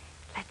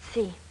 Let's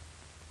see.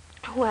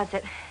 Who was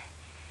it?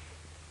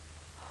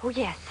 Oh,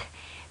 yes.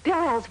 Bill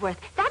Ellsworth.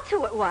 That's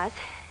who it was.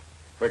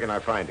 Where can I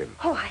find him?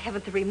 Oh, I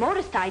haven't the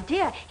remotest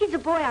idea. He's a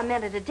boy I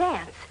met at a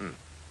dance.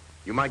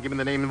 You might give him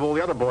the name of all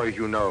the other boys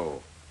you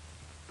know,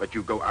 that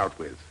you go out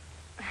with.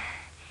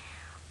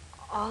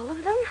 All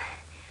of them?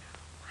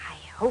 I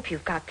hope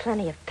you've got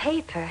plenty of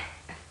paper.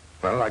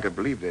 Well, I could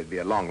believe there'd be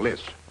a long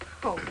list.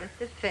 Oh,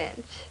 Mr.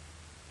 Finch.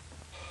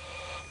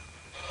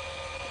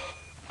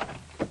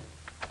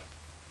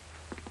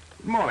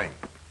 Good morning.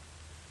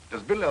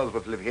 Does Bill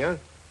Ellsworth live here?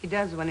 He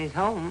does when he's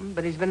home,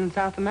 but he's been in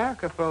South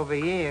America for over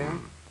a year.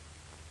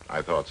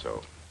 I thought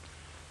so.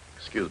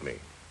 Excuse me.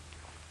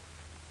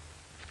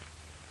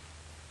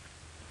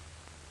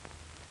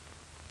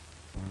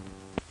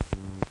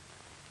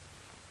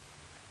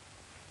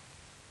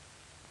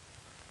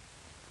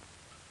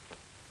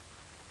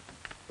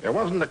 There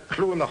wasn't a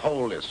clue in the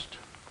whole list.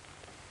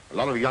 A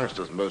lot of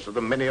youngsters, most of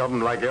them, many of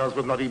them like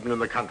Ellsworth, not even in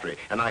the country.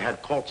 And I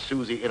had caught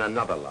Suzy in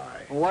another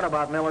lie. Well, what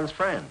about Millen's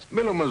friends?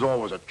 Millen was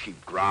always a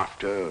cheap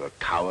grafter, a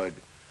coward.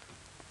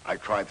 I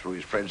tried through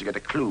his friends to get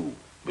a clue,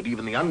 but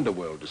even the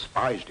underworld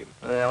despised him.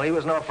 Well, he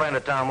was no friend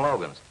of Tom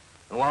Logan's.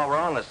 And while we're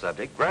on this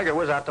subject, Gregor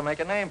was out to make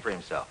a name for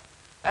himself.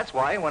 That's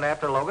why he went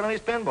after Logan and his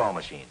pinball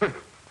machine.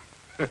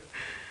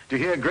 To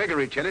hear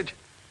Gregory tell it,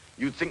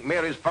 you'd think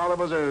Mary's father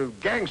was a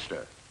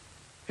gangster.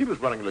 He was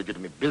running a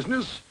legitimate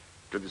business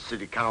till the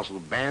city council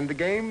banned the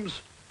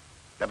games.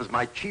 That was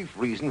my chief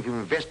reason for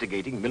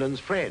investigating Millen's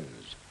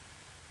friends.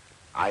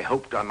 I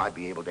hoped I might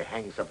be able to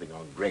hang something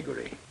on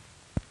Gregory.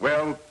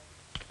 Well,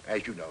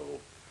 as you know,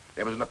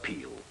 there was an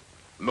appeal.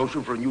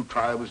 Motion for a new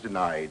trial was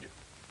denied.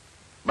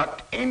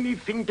 But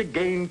anything to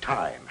gain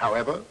time.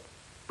 However,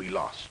 we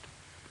lost.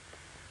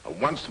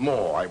 Once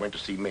more, I went to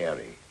see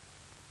Mary.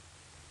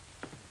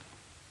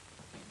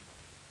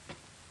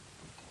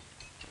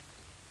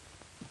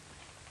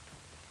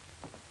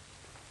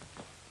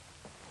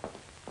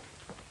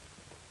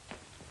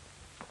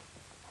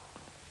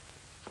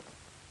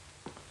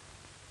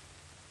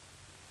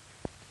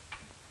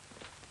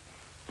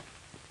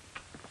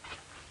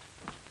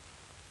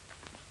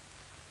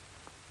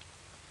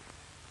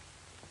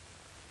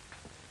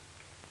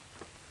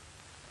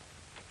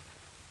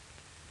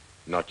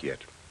 Not yet.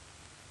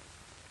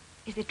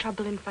 Is there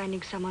trouble in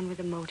finding someone with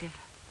a motive?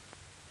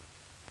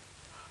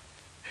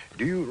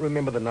 Do you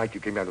remember the night you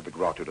came down to the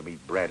grotto to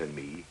meet Brad and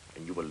me,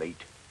 and you were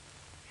late?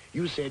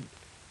 You said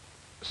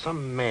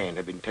some man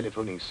had been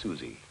telephoning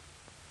Suzy.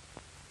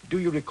 Do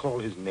you recall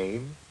his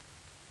name?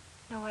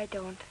 No, I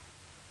don't.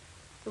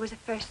 It was a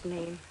first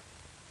name.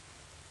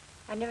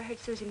 I never heard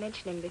Suzy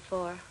mention him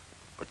before.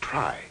 But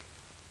try.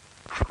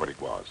 Try what it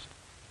was.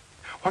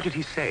 What did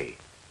he say?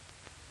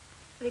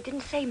 Well, he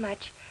didn't say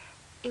much.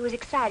 He was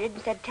excited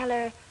and said, tell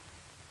her...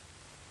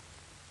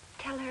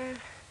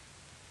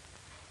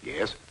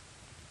 Yes?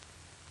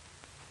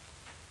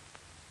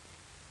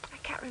 I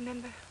can't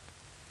remember.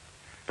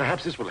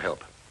 Perhaps this will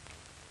help.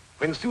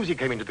 When Suzy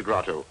came into the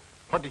grotto,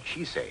 what did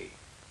she say?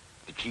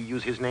 Did she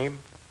use his name?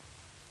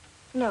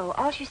 No,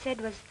 all she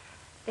said was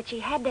that she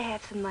had to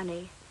have some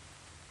money.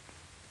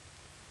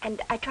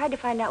 And I tried to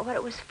find out what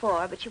it was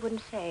for, but she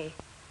wouldn't say.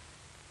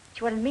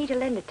 She wanted me to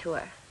lend it to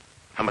her.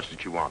 How much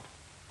did she want?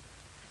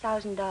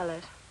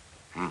 $1,000.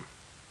 Hmm.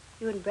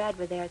 You and Brad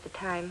were there at the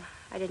time.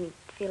 I didn't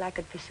feel I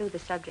could pursue the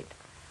subject.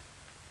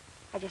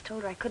 I just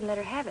told her I couldn't let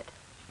her have it.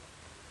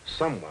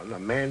 Someone, a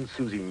man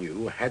Suzy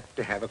knew, had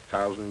to have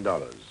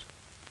 $1,000.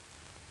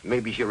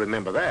 Maybe she'll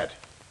remember that.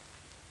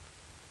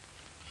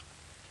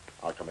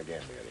 I'll come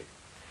again, Mary.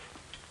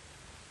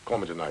 Call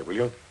me tonight, will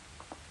you?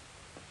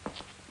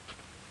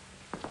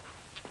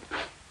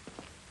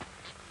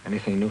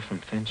 Anything new from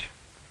Finch?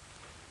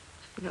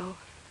 No.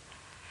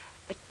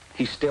 But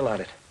he's still at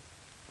it.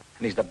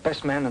 And he's the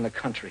best man in the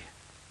country.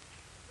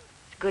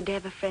 It's good to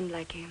have a friend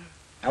like him.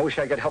 I wish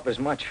I could help as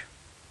much.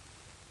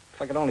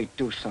 If I could only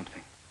do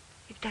something.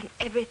 You've done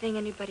everything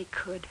anybody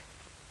could.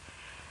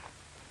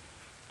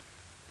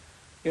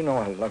 You know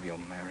I love you,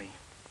 Mary.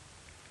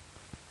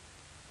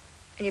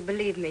 And you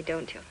believe me,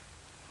 don't you?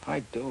 I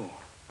do.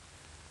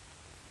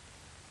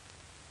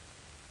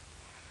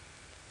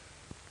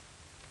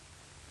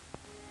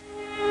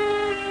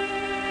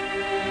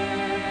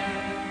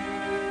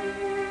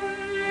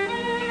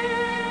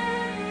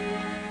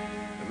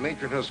 The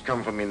matron has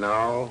come for me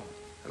now,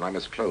 and I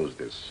must close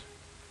this.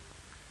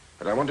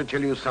 But I want to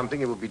tell you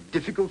something it will be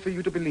difficult for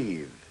you to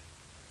believe.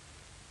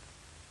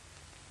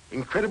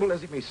 Incredible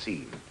as it may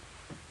seem,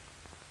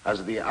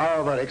 as the hour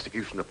of our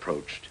execution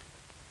approached,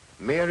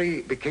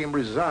 Mary became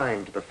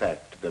resigned to the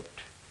fact that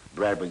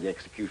Brad was the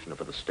executioner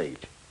for the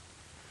state.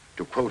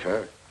 To quote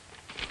her,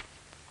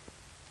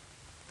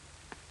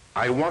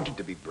 "I wanted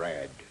to be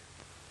Brad.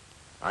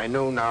 I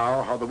know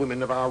now how the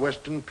women of our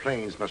western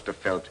plains must have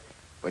felt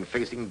when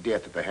facing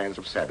death at the hands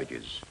of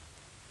savages."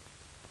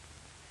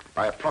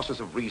 By a process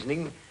of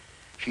reasoning,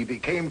 she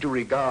became to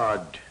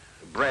regard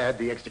Brad,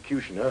 the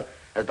executioner,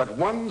 as but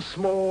one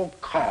small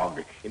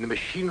cog in the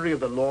machinery of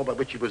the law by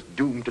which he was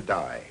doomed to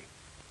die.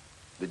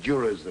 The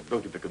jurors that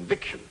voted for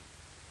conviction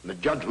and the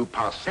judge who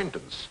passed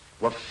sentence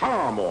were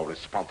far more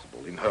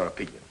responsible, in her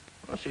opinion.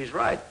 Well, she's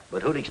right,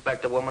 but who'd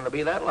expect a woman to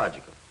be that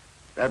logical?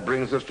 That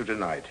brings us to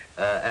tonight.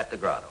 At the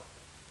grotto.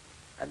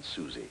 And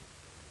Suzy.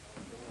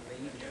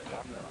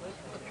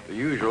 The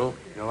usual.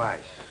 No ice.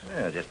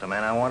 Yeah, just the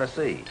man I want to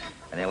see.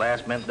 Any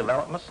last-minute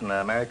developments in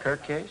the Mary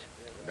Kirk case?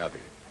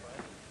 Nothing.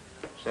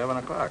 7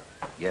 o'clock.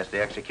 Guess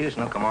the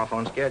execution will come off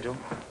on schedule.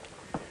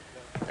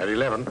 At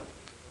 11.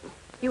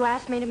 You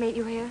asked me to meet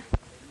you here?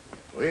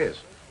 Oh, yes.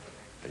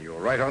 And you're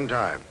right on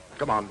time.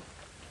 Come on.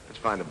 Let's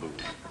find a booth.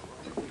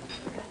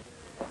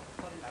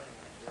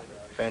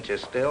 Finch is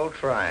still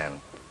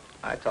trying.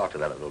 I talked to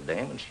that little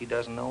dame, and she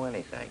doesn't know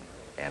anything.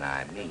 And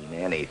I mean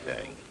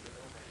anything.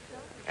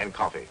 And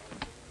coffee.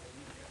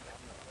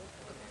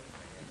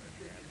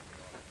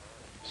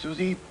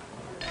 Suzy,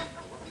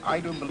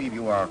 I don't believe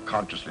you are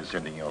consciously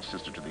sending your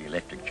sister to the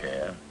electric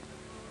chair,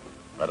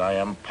 but I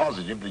am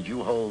positive that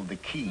you hold the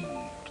key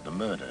to the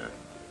murder.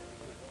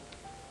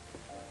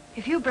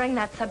 If you bring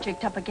that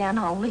subject up again,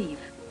 I'll leave.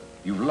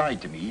 You've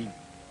lied to me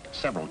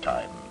several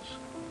times.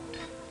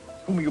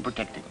 Whom are you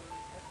protecting?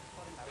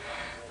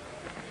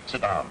 Sit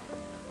down.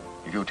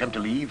 If you attempt to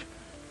leave,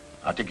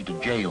 I'll take you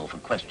to jail for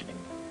questioning.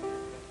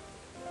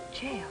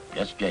 Jail?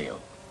 Yes, jail.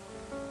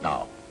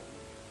 Now,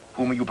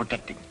 whom are you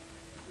protecting?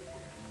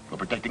 You're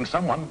protecting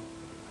someone,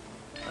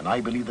 and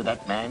I believe that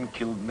that man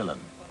killed Millen.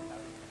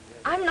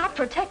 I'm not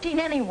protecting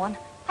anyone.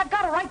 I've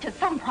got a right to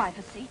some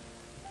privacy.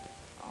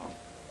 Oh,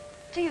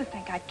 do you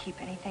think I'd keep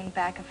anything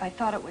back if I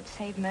thought it would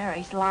save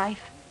Mary's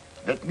life?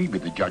 Let me be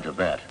the judge of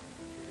that.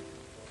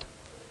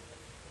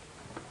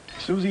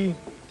 Suzy,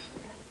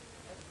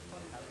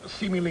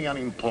 seemingly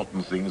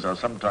unimportant things are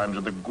sometimes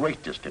of the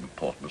greatest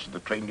importance to the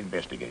trained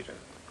investigator.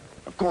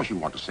 Of course you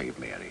want to save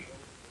Mary,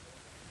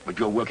 but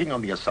you're working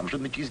on the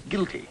assumption that she's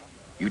guilty.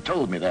 You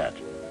told me that.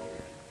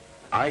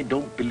 I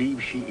don't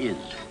believe she is.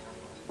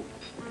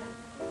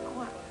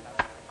 Well,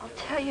 I'll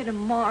tell you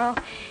tomorrow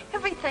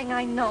everything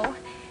I know.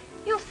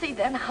 You'll see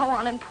then how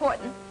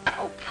unimportant.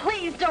 Oh,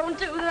 please don't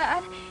do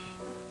that.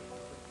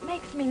 It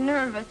makes me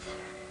nervous.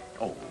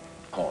 Oh,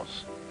 of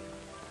course.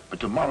 But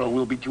tomorrow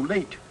will be too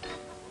late.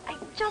 I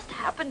just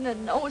happen to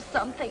know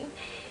something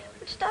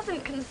which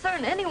doesn't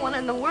concern anyone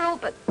in the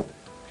world but...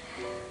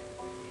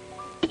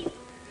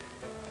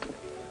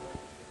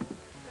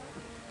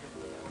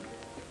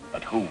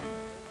 But whom?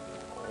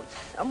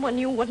 Someone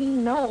you wouldn't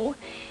know.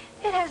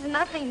 It has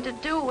nothing to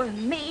do with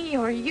me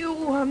or you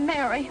or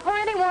Mary or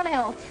anyone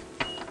else.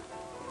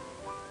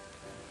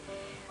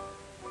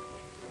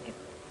 You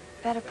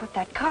better put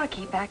that car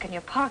key back in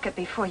your pocket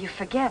before you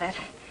forget it.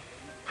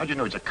 How do you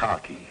know it's a car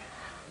key?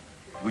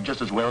 It would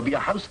just as well be a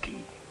house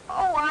key.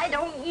 Oh, I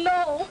don't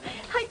know.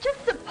 I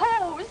just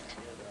supposed.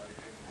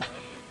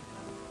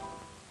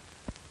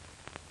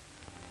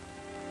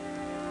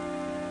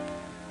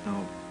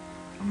 No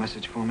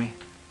message for me?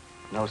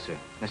 No, sir.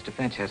 Mr.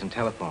 Finch hasn't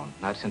telephoned.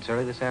 Not since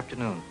early this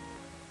afternoon.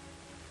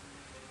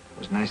 It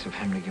was nice of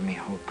him to give me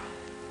hope.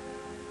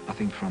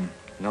 Nothing from...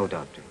 No,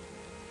 Doctor.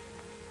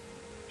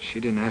 She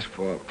didn't ask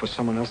for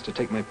someone else to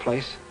take my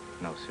place?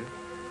 No, sir.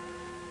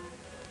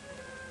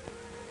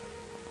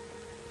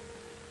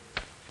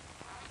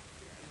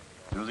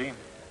 Suzy,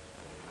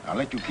 I'll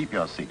let you keep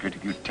your secret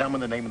if you tell me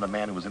the name of the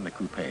man who was in the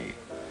coupe.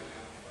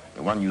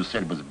 The one you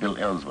said was Bill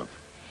Ellsworth.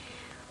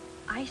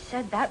 I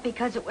said that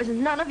because it was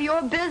none of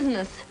your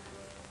business.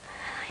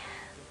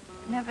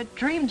 I never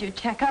dreamed you'd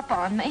check up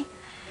on me.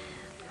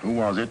 Who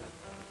was it?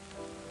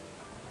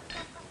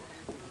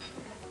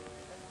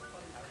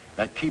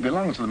 That key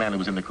belongs to the man who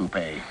was in the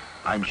coupe.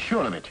 I'm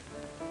sure of it.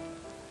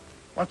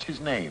 What's his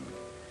name?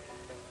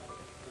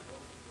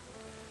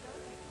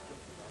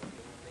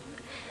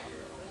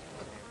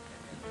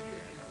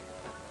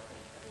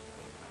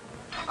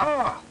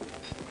 Ah,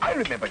 I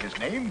remember his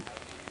name.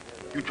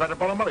 You tried to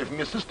borrow money from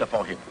your sister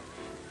for him.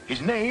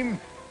 His name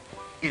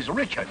is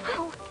Richard.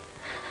 Oh.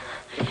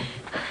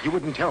 You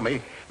wouldn't tell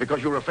me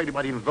because you were afraid he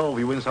might involve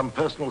you in some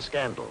personal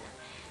scandal.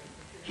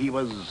 He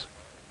was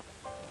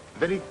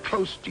very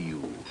close to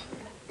you,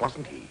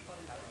 wasn't he?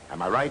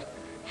 Am I right?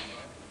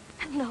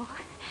 No.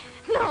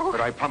 No. But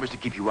I promise to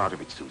keep you out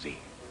of it, Suzy.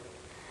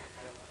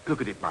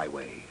 Look at it my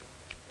way.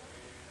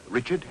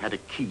 Richard had a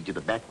key to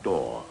the back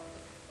door.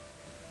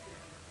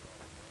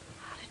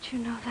 How did you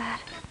know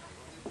that?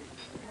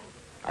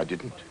 I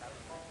didn't.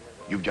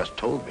 You've just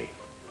told me.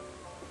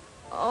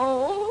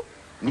 Oh.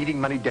 Needing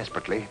money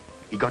desperately,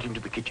 he got into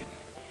the kitchen.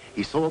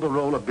 He saw the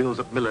roll of bills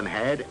that Millen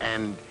had,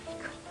 and... He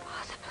couldn't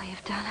possibly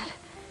have done it.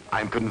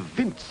 I'm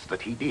convinced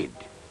that he did.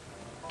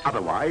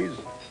 Otherwise,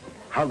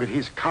 how could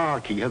his car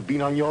key have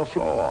been on your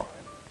floor?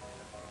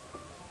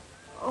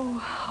 Oh,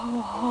 how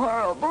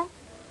horrible.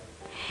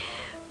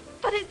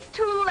 But it's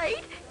too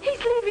late. He's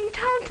leaving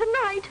town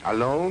tonight.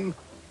 Alone?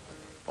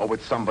 Or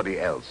with somebody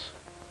else?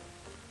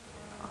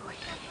 Oh,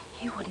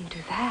 he wouldn't do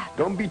that.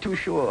 Don't be too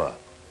sure.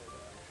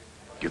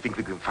 Do you think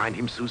we can find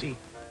him, Suzy?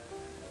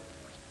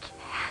 We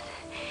can't.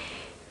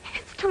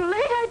 It's too late,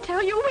 I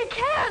tell you. We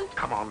can't.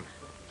 Come on.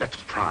 Let's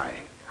try.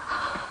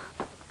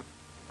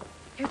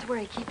 Here's where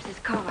he keeps his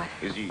car.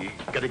 Is he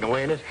getting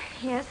away in it?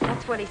 Yes,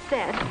 that's what he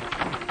said.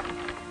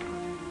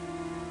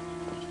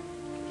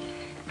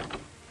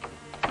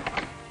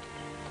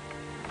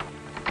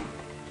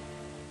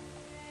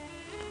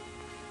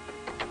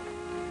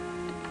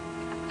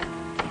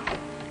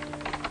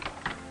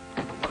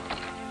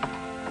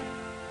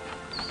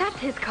 That's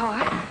his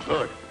car.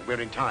 Good. We're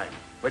in time.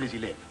 Where does he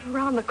live?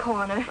 Around the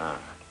corner. Ah.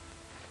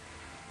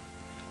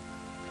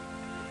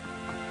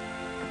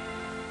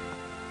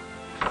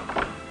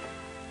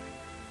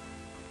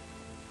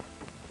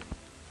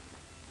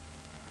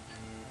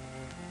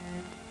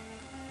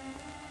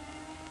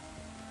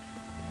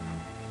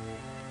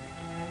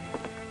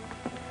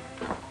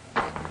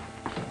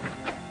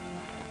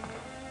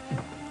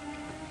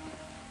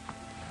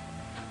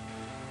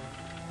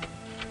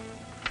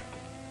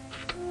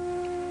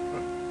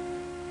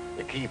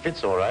 key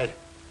fits all right.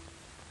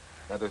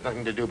 Now there's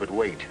nothing to do but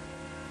wait.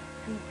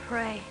 And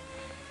pray.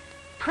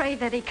 Pray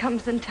that he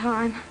comes in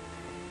time.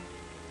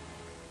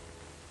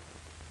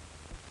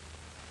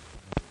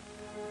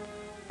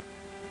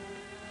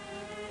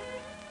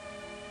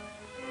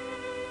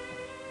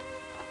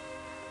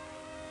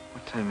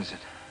 What time is it?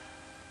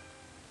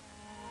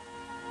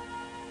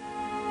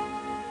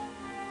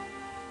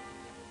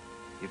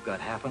 You've got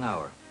half an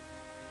hour.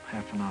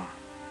 Half an hour.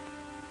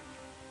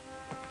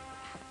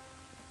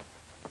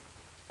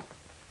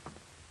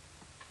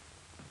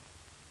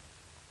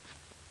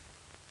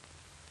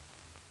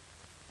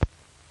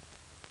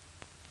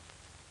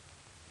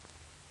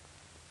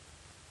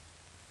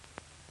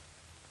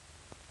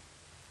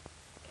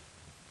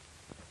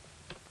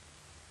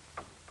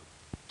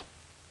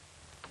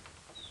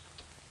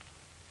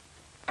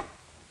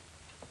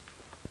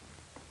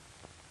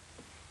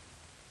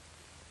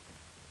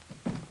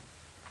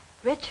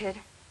 Richard.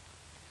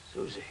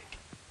 Suzy.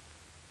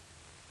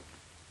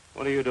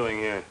 What are you doing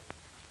here?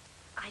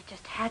 I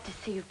just had to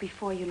see you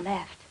before you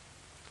left.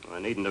 I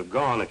needn't have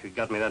gone if you'd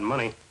got me that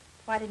money.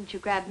 Why didn't you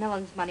grab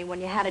Millen's money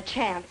when you had a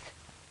chance?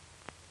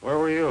 Where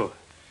were you?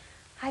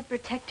 I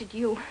protected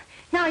you.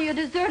 Now you're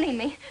deserting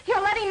me.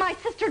 You're letting my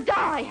sister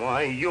die.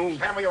 Why, you...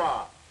 Stand where you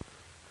are.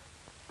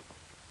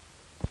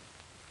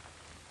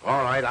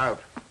 All right,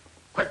 out.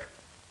 Quick.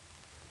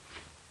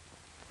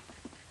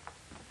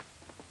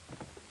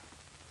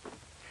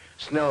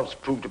 Snell's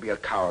proved to be a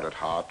coward at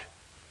heart.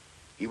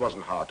 He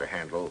wasn't hard to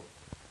handle.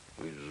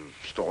 He was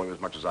stalling as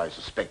much as I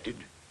suspected.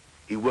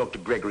 He worked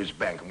at Gregory's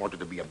bank and wanted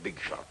to be a big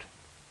shot.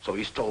 So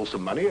he stole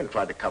some money and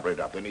tried to cover it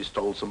up. Then he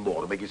stole some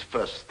more to make his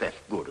first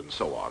theft good, and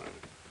so on.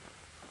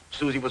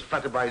 Suzy was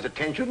flattered by his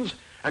attentions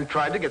and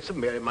tried to get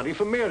some money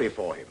for Mary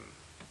for him.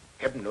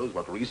 Heaven knows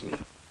what reason.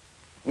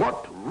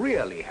 What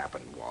really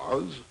happened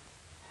was...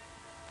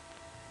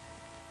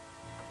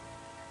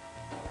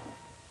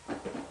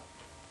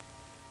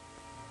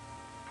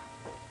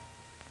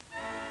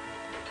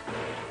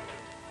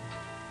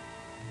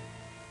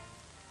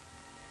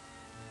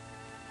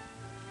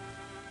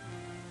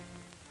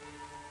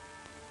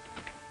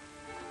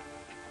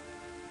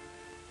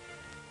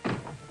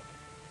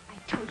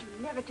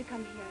 Never to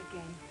come here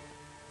again.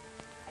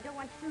 I don't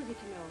want Suzy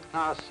to know.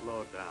 Now,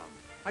 slow down.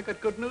 I got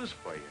good news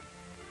for you.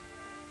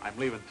 I'm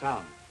leaving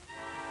town.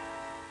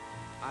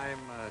 I'm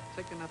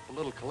taking up a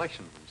little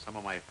collection from some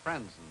of my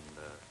friends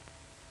and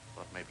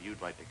thought maybe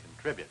you'd like to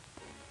contribute.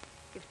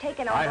 You've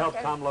taken I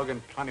helped Tom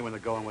Logan plenty when the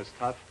going was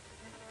tough.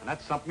 And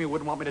that's something you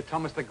wouldn't want me to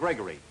tell Mr.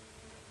 Gregory.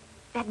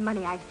 That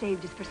money I've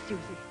saved is for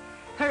Suzy.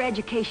 Her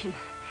education.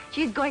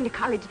 She's going to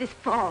college this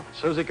fall.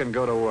 Suzy can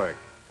go to work.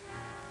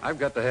 I've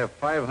got to have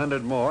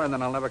 500 more, and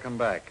then I'll never come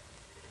back.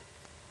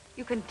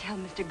 You can tell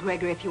Mr.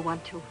 Gregory if you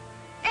want to.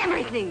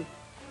 Everything!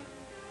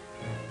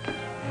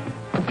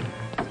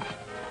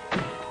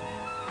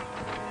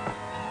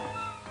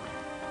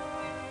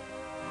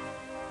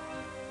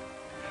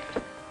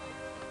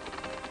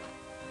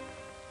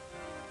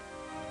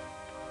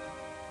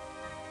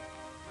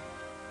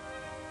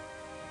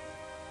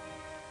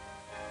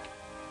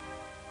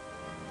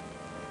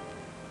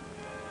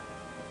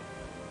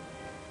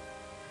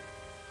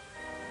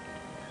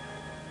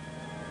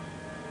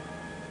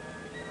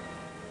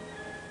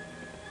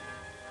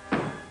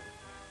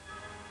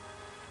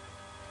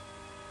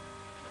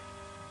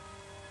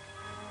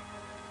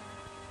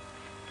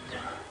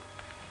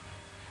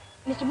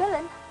 Mr.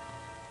 Millen?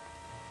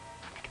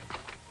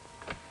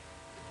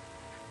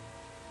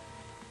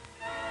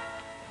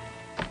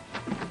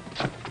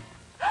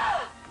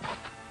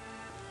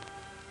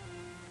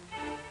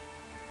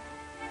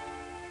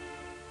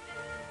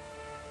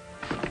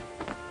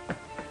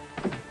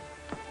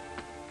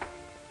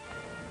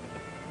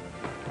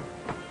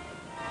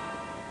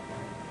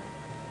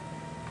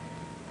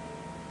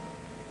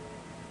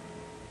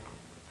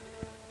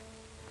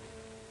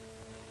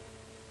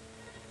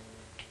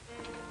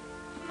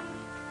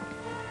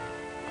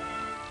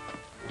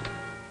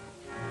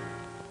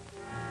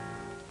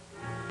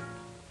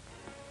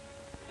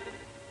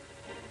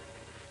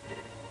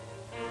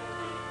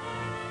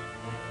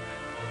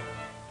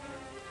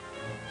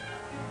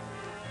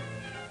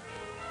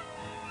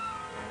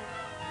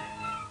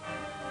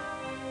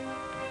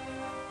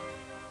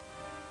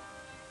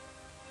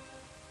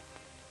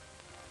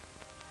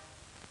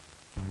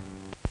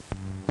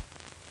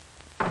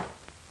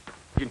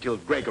 Until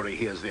Gregory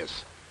hears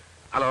this.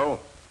 Hello?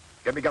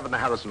 Get me Governor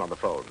Harrison on the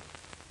phone.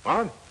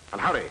 What?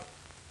 And hurry.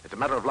 It's a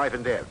matter of life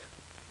and death.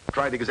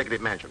 Try the executive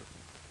mansion.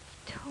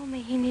 He told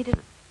me he needed...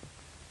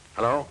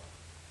 Hello?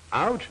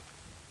 Out?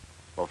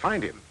 Well,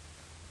 find him.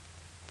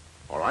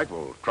 All right,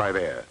 we'll try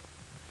there.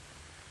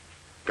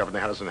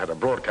 Governor Harrison had a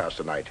broadcast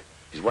tonight.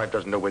 His wife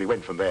doesn't know where he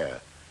went from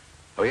there.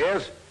 Oh,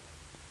 yes?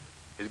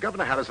 Is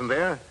Governor Harrison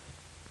there?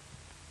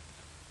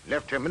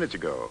 Left 10 minutes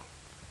ago.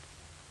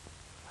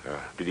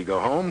 Did he go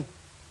home?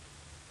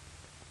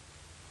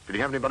 Did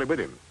he have anybody with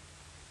him?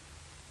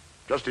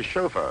 Just his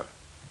chauffeur.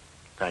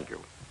 Thank you.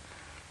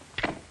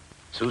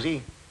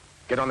 Suzy,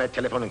 Get on that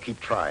telephone and keep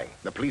trying.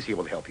 The police here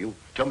will help you.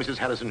 Tell Mrs.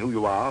 Harrison who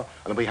you are,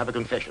 and we have a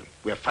confession.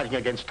 We're fighting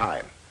against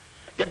time.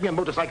 Get me a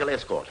motorcycle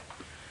escort.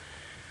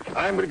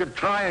 I'm going to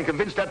try and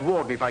convince that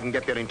warden if I can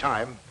get there in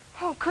time.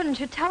 Oh, couldn't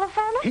you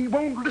telephone him? He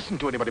won't listen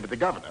to anybody but the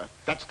governor.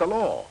 That's the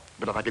law.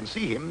 But if I can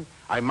see him,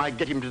 I might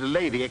get him to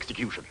delay the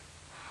execution.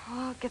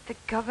 Oh, I'll get the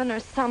governor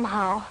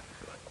somehow.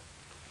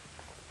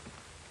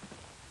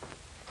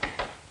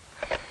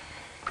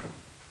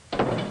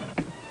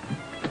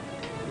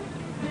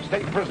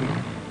 State prison.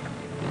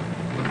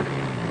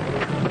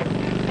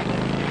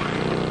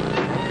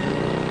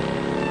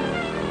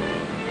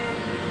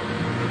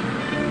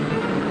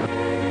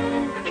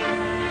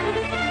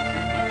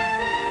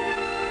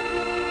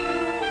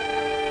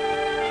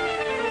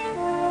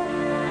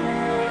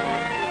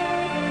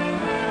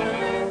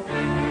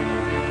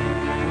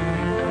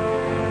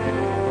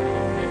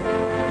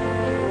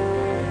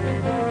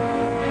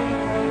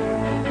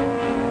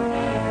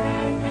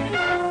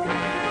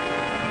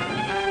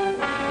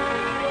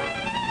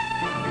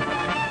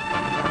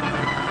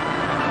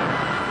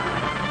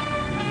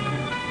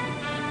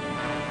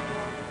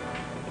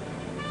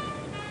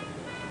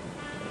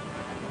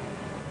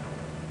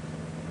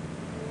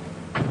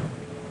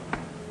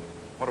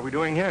 What are we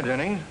doing here,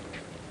 Jennings?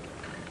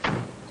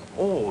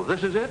 Oh,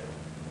 this is it?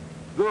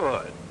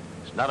 Good.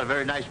 It's not a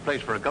very nice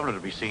place for a governor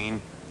to be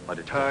seen, but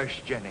it's...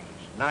 Tush, Jennings.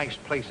 Nice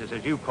places,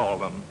 as you call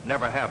them,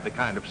 never have the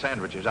kind of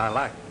sandwiches I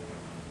like.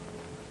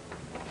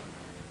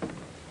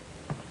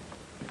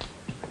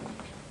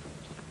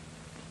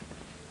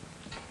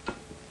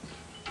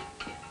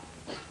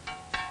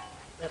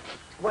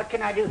 What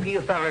can I do for you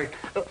fellas?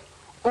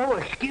 Oh,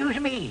 excuse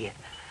me.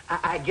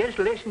 I just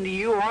listened to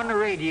you on the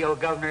radio,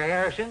 Governor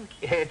Harrison.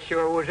 It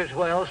sure was a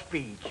swell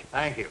speech.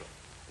 Thank you.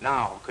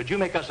 Now, could you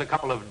make us a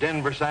couple of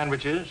Denver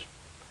sandwiches?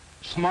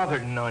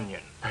 Smothered in onion.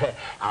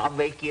 I'll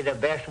make you the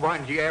best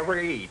ones you ever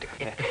eat.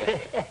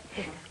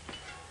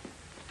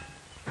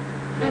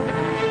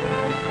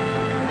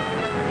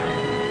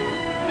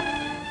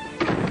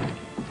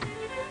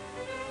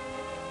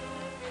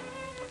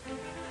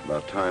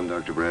 About time,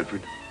 Dr.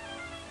 Bradford?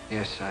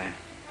 Yes,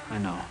 I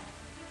know.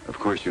 Of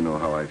course you know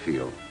how I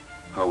feel.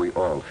 How we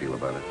all feel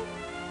about it.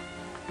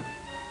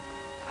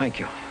 Thank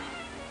you.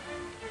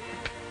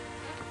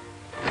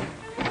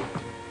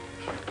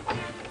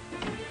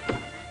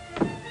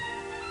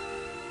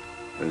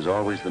 There's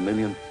always the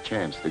millionth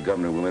chance the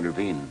governor will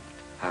intervene.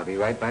 I'll be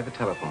right by the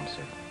telephone,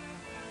 sir.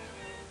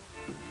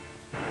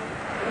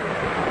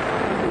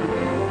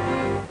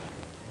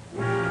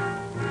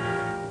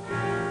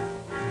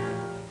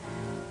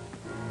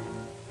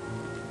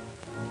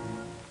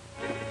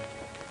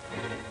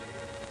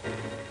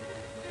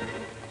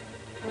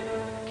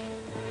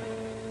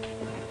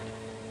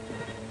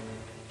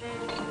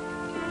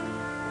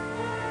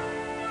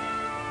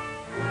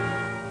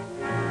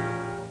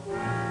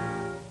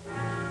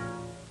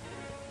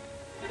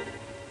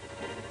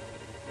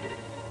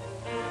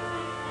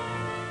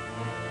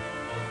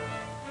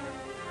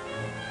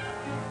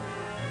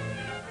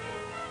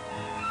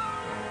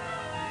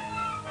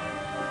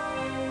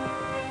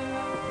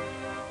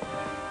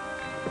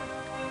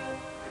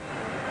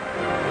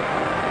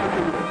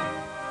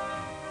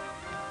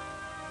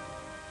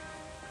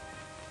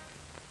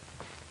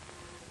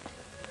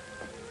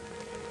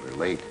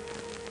 Late.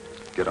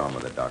 Get on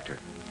with it, Doctor.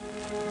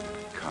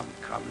 Come.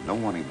 No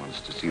one wants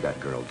to see that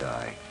girl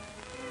die.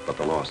 But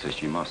the law says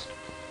she must.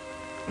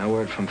 No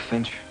word from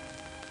Finch?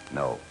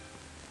 No.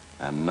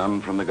 And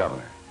none from the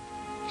governor.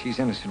 She's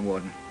innocent,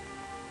 Warden.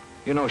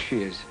 You know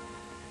she is.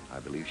 I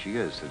believe she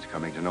is, since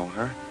coming to know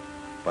her.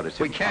 But it's...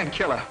 We can't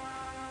kill her.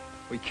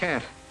 We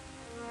can't.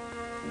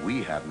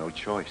 We have no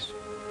choice.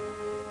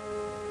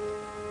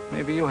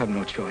 Maybe you have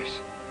no choice.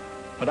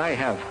 But I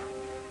have.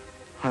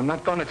 I'm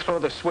not going to throw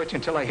the switch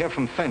until I hear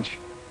from Finch.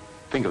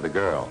 Think of the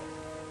girl.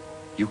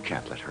 You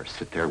can't let her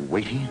sit there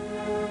waiting.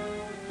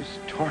 It's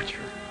torture.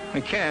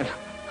 I can't.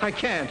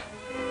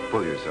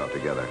 Pull yourself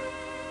together.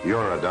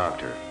 You're a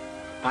doctor.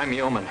 I'm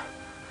human.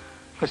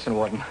 Listen,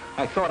 Warden,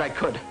 I thought I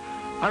could.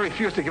 I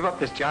refused to give up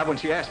this job when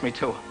she asked me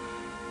to.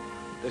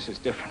 This is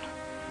different.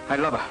 I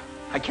love her.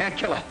 I can't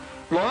kill her.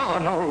 Law or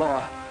no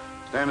law.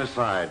 Stand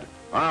aside.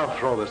 I'll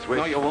throw the switch.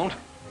 No, you won't.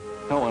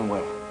 No one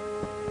will.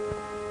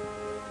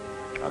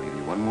 I'll give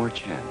you one more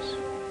chance.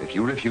 If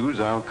you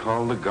refuse, I'll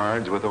call the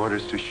guards with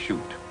orders to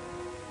shoot.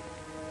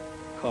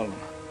 Call them.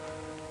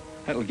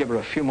 That'll give her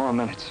a few more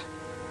minutes.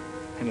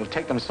 And it'll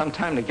take them some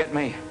time to get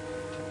me.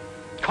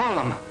 Call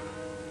them.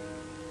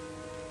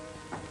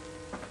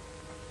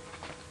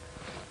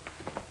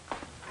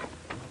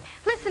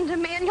 Listen to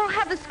me and you'll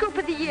have the scoop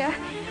of the year.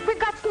 We've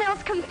got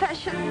Snell's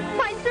confession.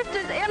 My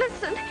sister's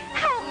innocent.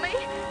 Help me.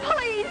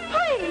 Please,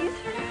 please.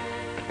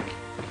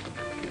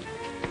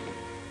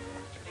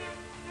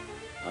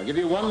 I'll give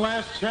you one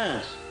last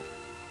chance.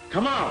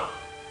 Come on.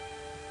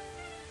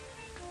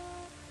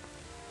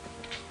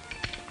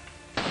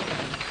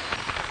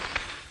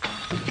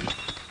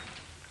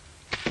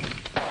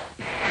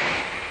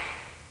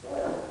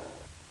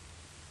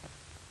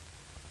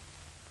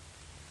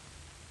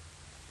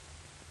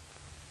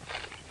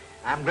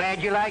 I'm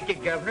glad you like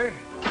it, Governor.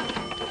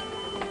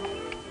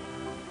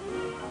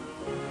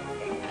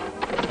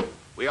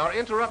 We are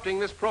interrupting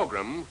this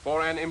program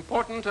for an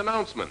important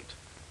announcement.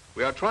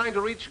 We are trying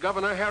to reach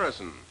Governor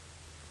Harrison.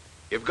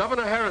 If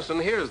Governor Harrison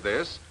hears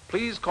this,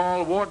 please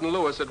call Warden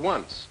Lewis at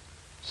once.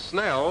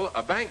 Snell,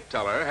 a bank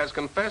teller, has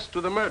confessed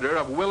to the murder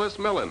of Willis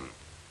Millen.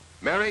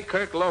 Mary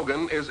Kirk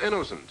Logan is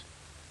innocent.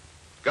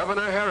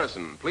 Governor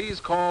Harrison, please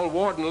call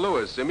Warden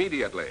Lewis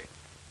immediately.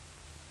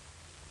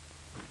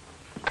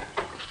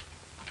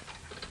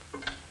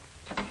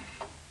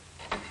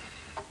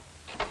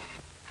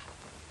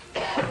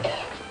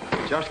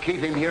 Just keep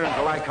him here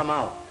until I come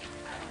out.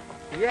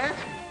 Yes?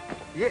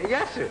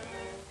 Yes, sir.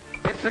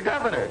 It's the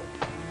governor.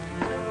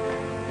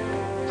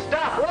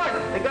 Stop,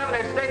 Warden! The governor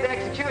has stayed the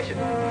execution.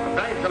 A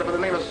bank fellow by the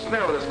name of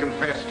Snell has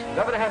confessed. The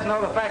governor hasn't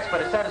all the facts,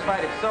 but is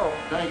satisfied it's so.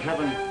 Thank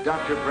heaven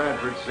Dr.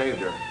 Bradford saved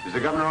her. Is the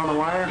governor on the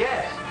wire?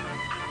 Yes.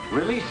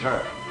 Release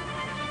her.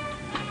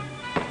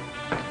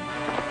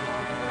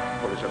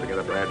 Pull yourself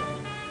together, Brad.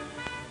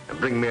 And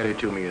bring Mary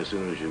to me as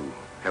soon as you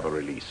have her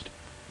released.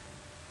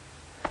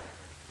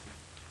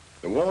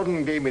 The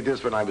warden gave me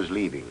this when I was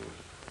leaving.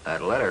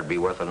 That letter'd be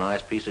worth a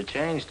nice piece of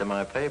change to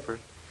my paper.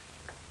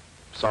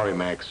 Sorry,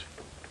 Max.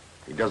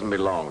 It doesn't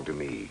belong to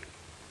me.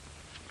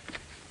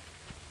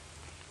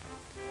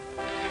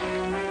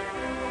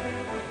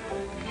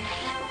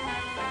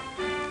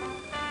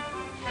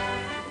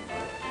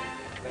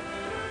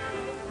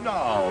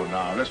 No,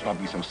 let's not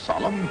be so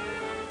solemn.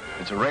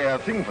 It's a rare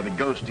thing for the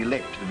ghost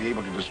elect to be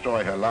able to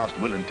destroy her last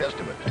will and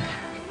testament.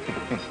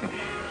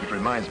 Which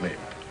reminds me,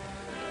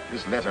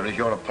 this letter is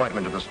your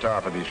appointment to the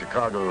staff of the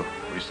Chicago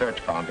Research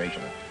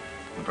Foundation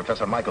and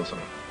Professor Michelson.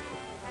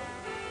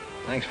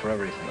 Thanks for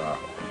everything.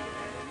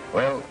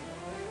 Well,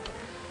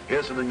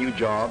 here's to the new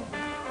job,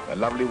 a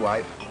lovely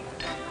wife.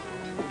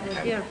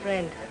 My dear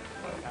friend.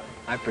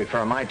 I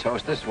prefer my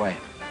toast this way.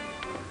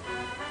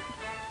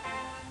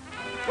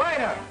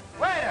 Waiter!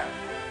 Waiter!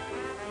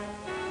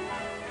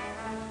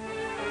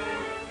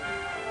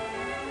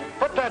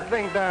 Put that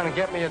thing down and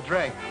get me a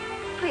drink.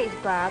 Please,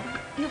 Bob,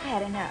 you've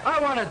had enough. I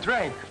want a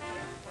drink.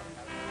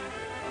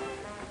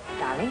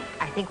 Darling,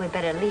 I think we'd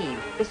better leave.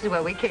 This is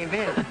where we came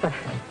in.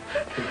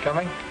 You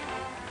coming?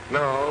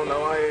 No,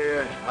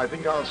 I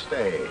think I'll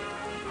stay.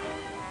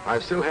 I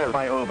still have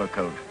my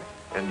overcoat,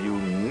 and you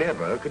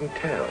never can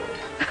tell.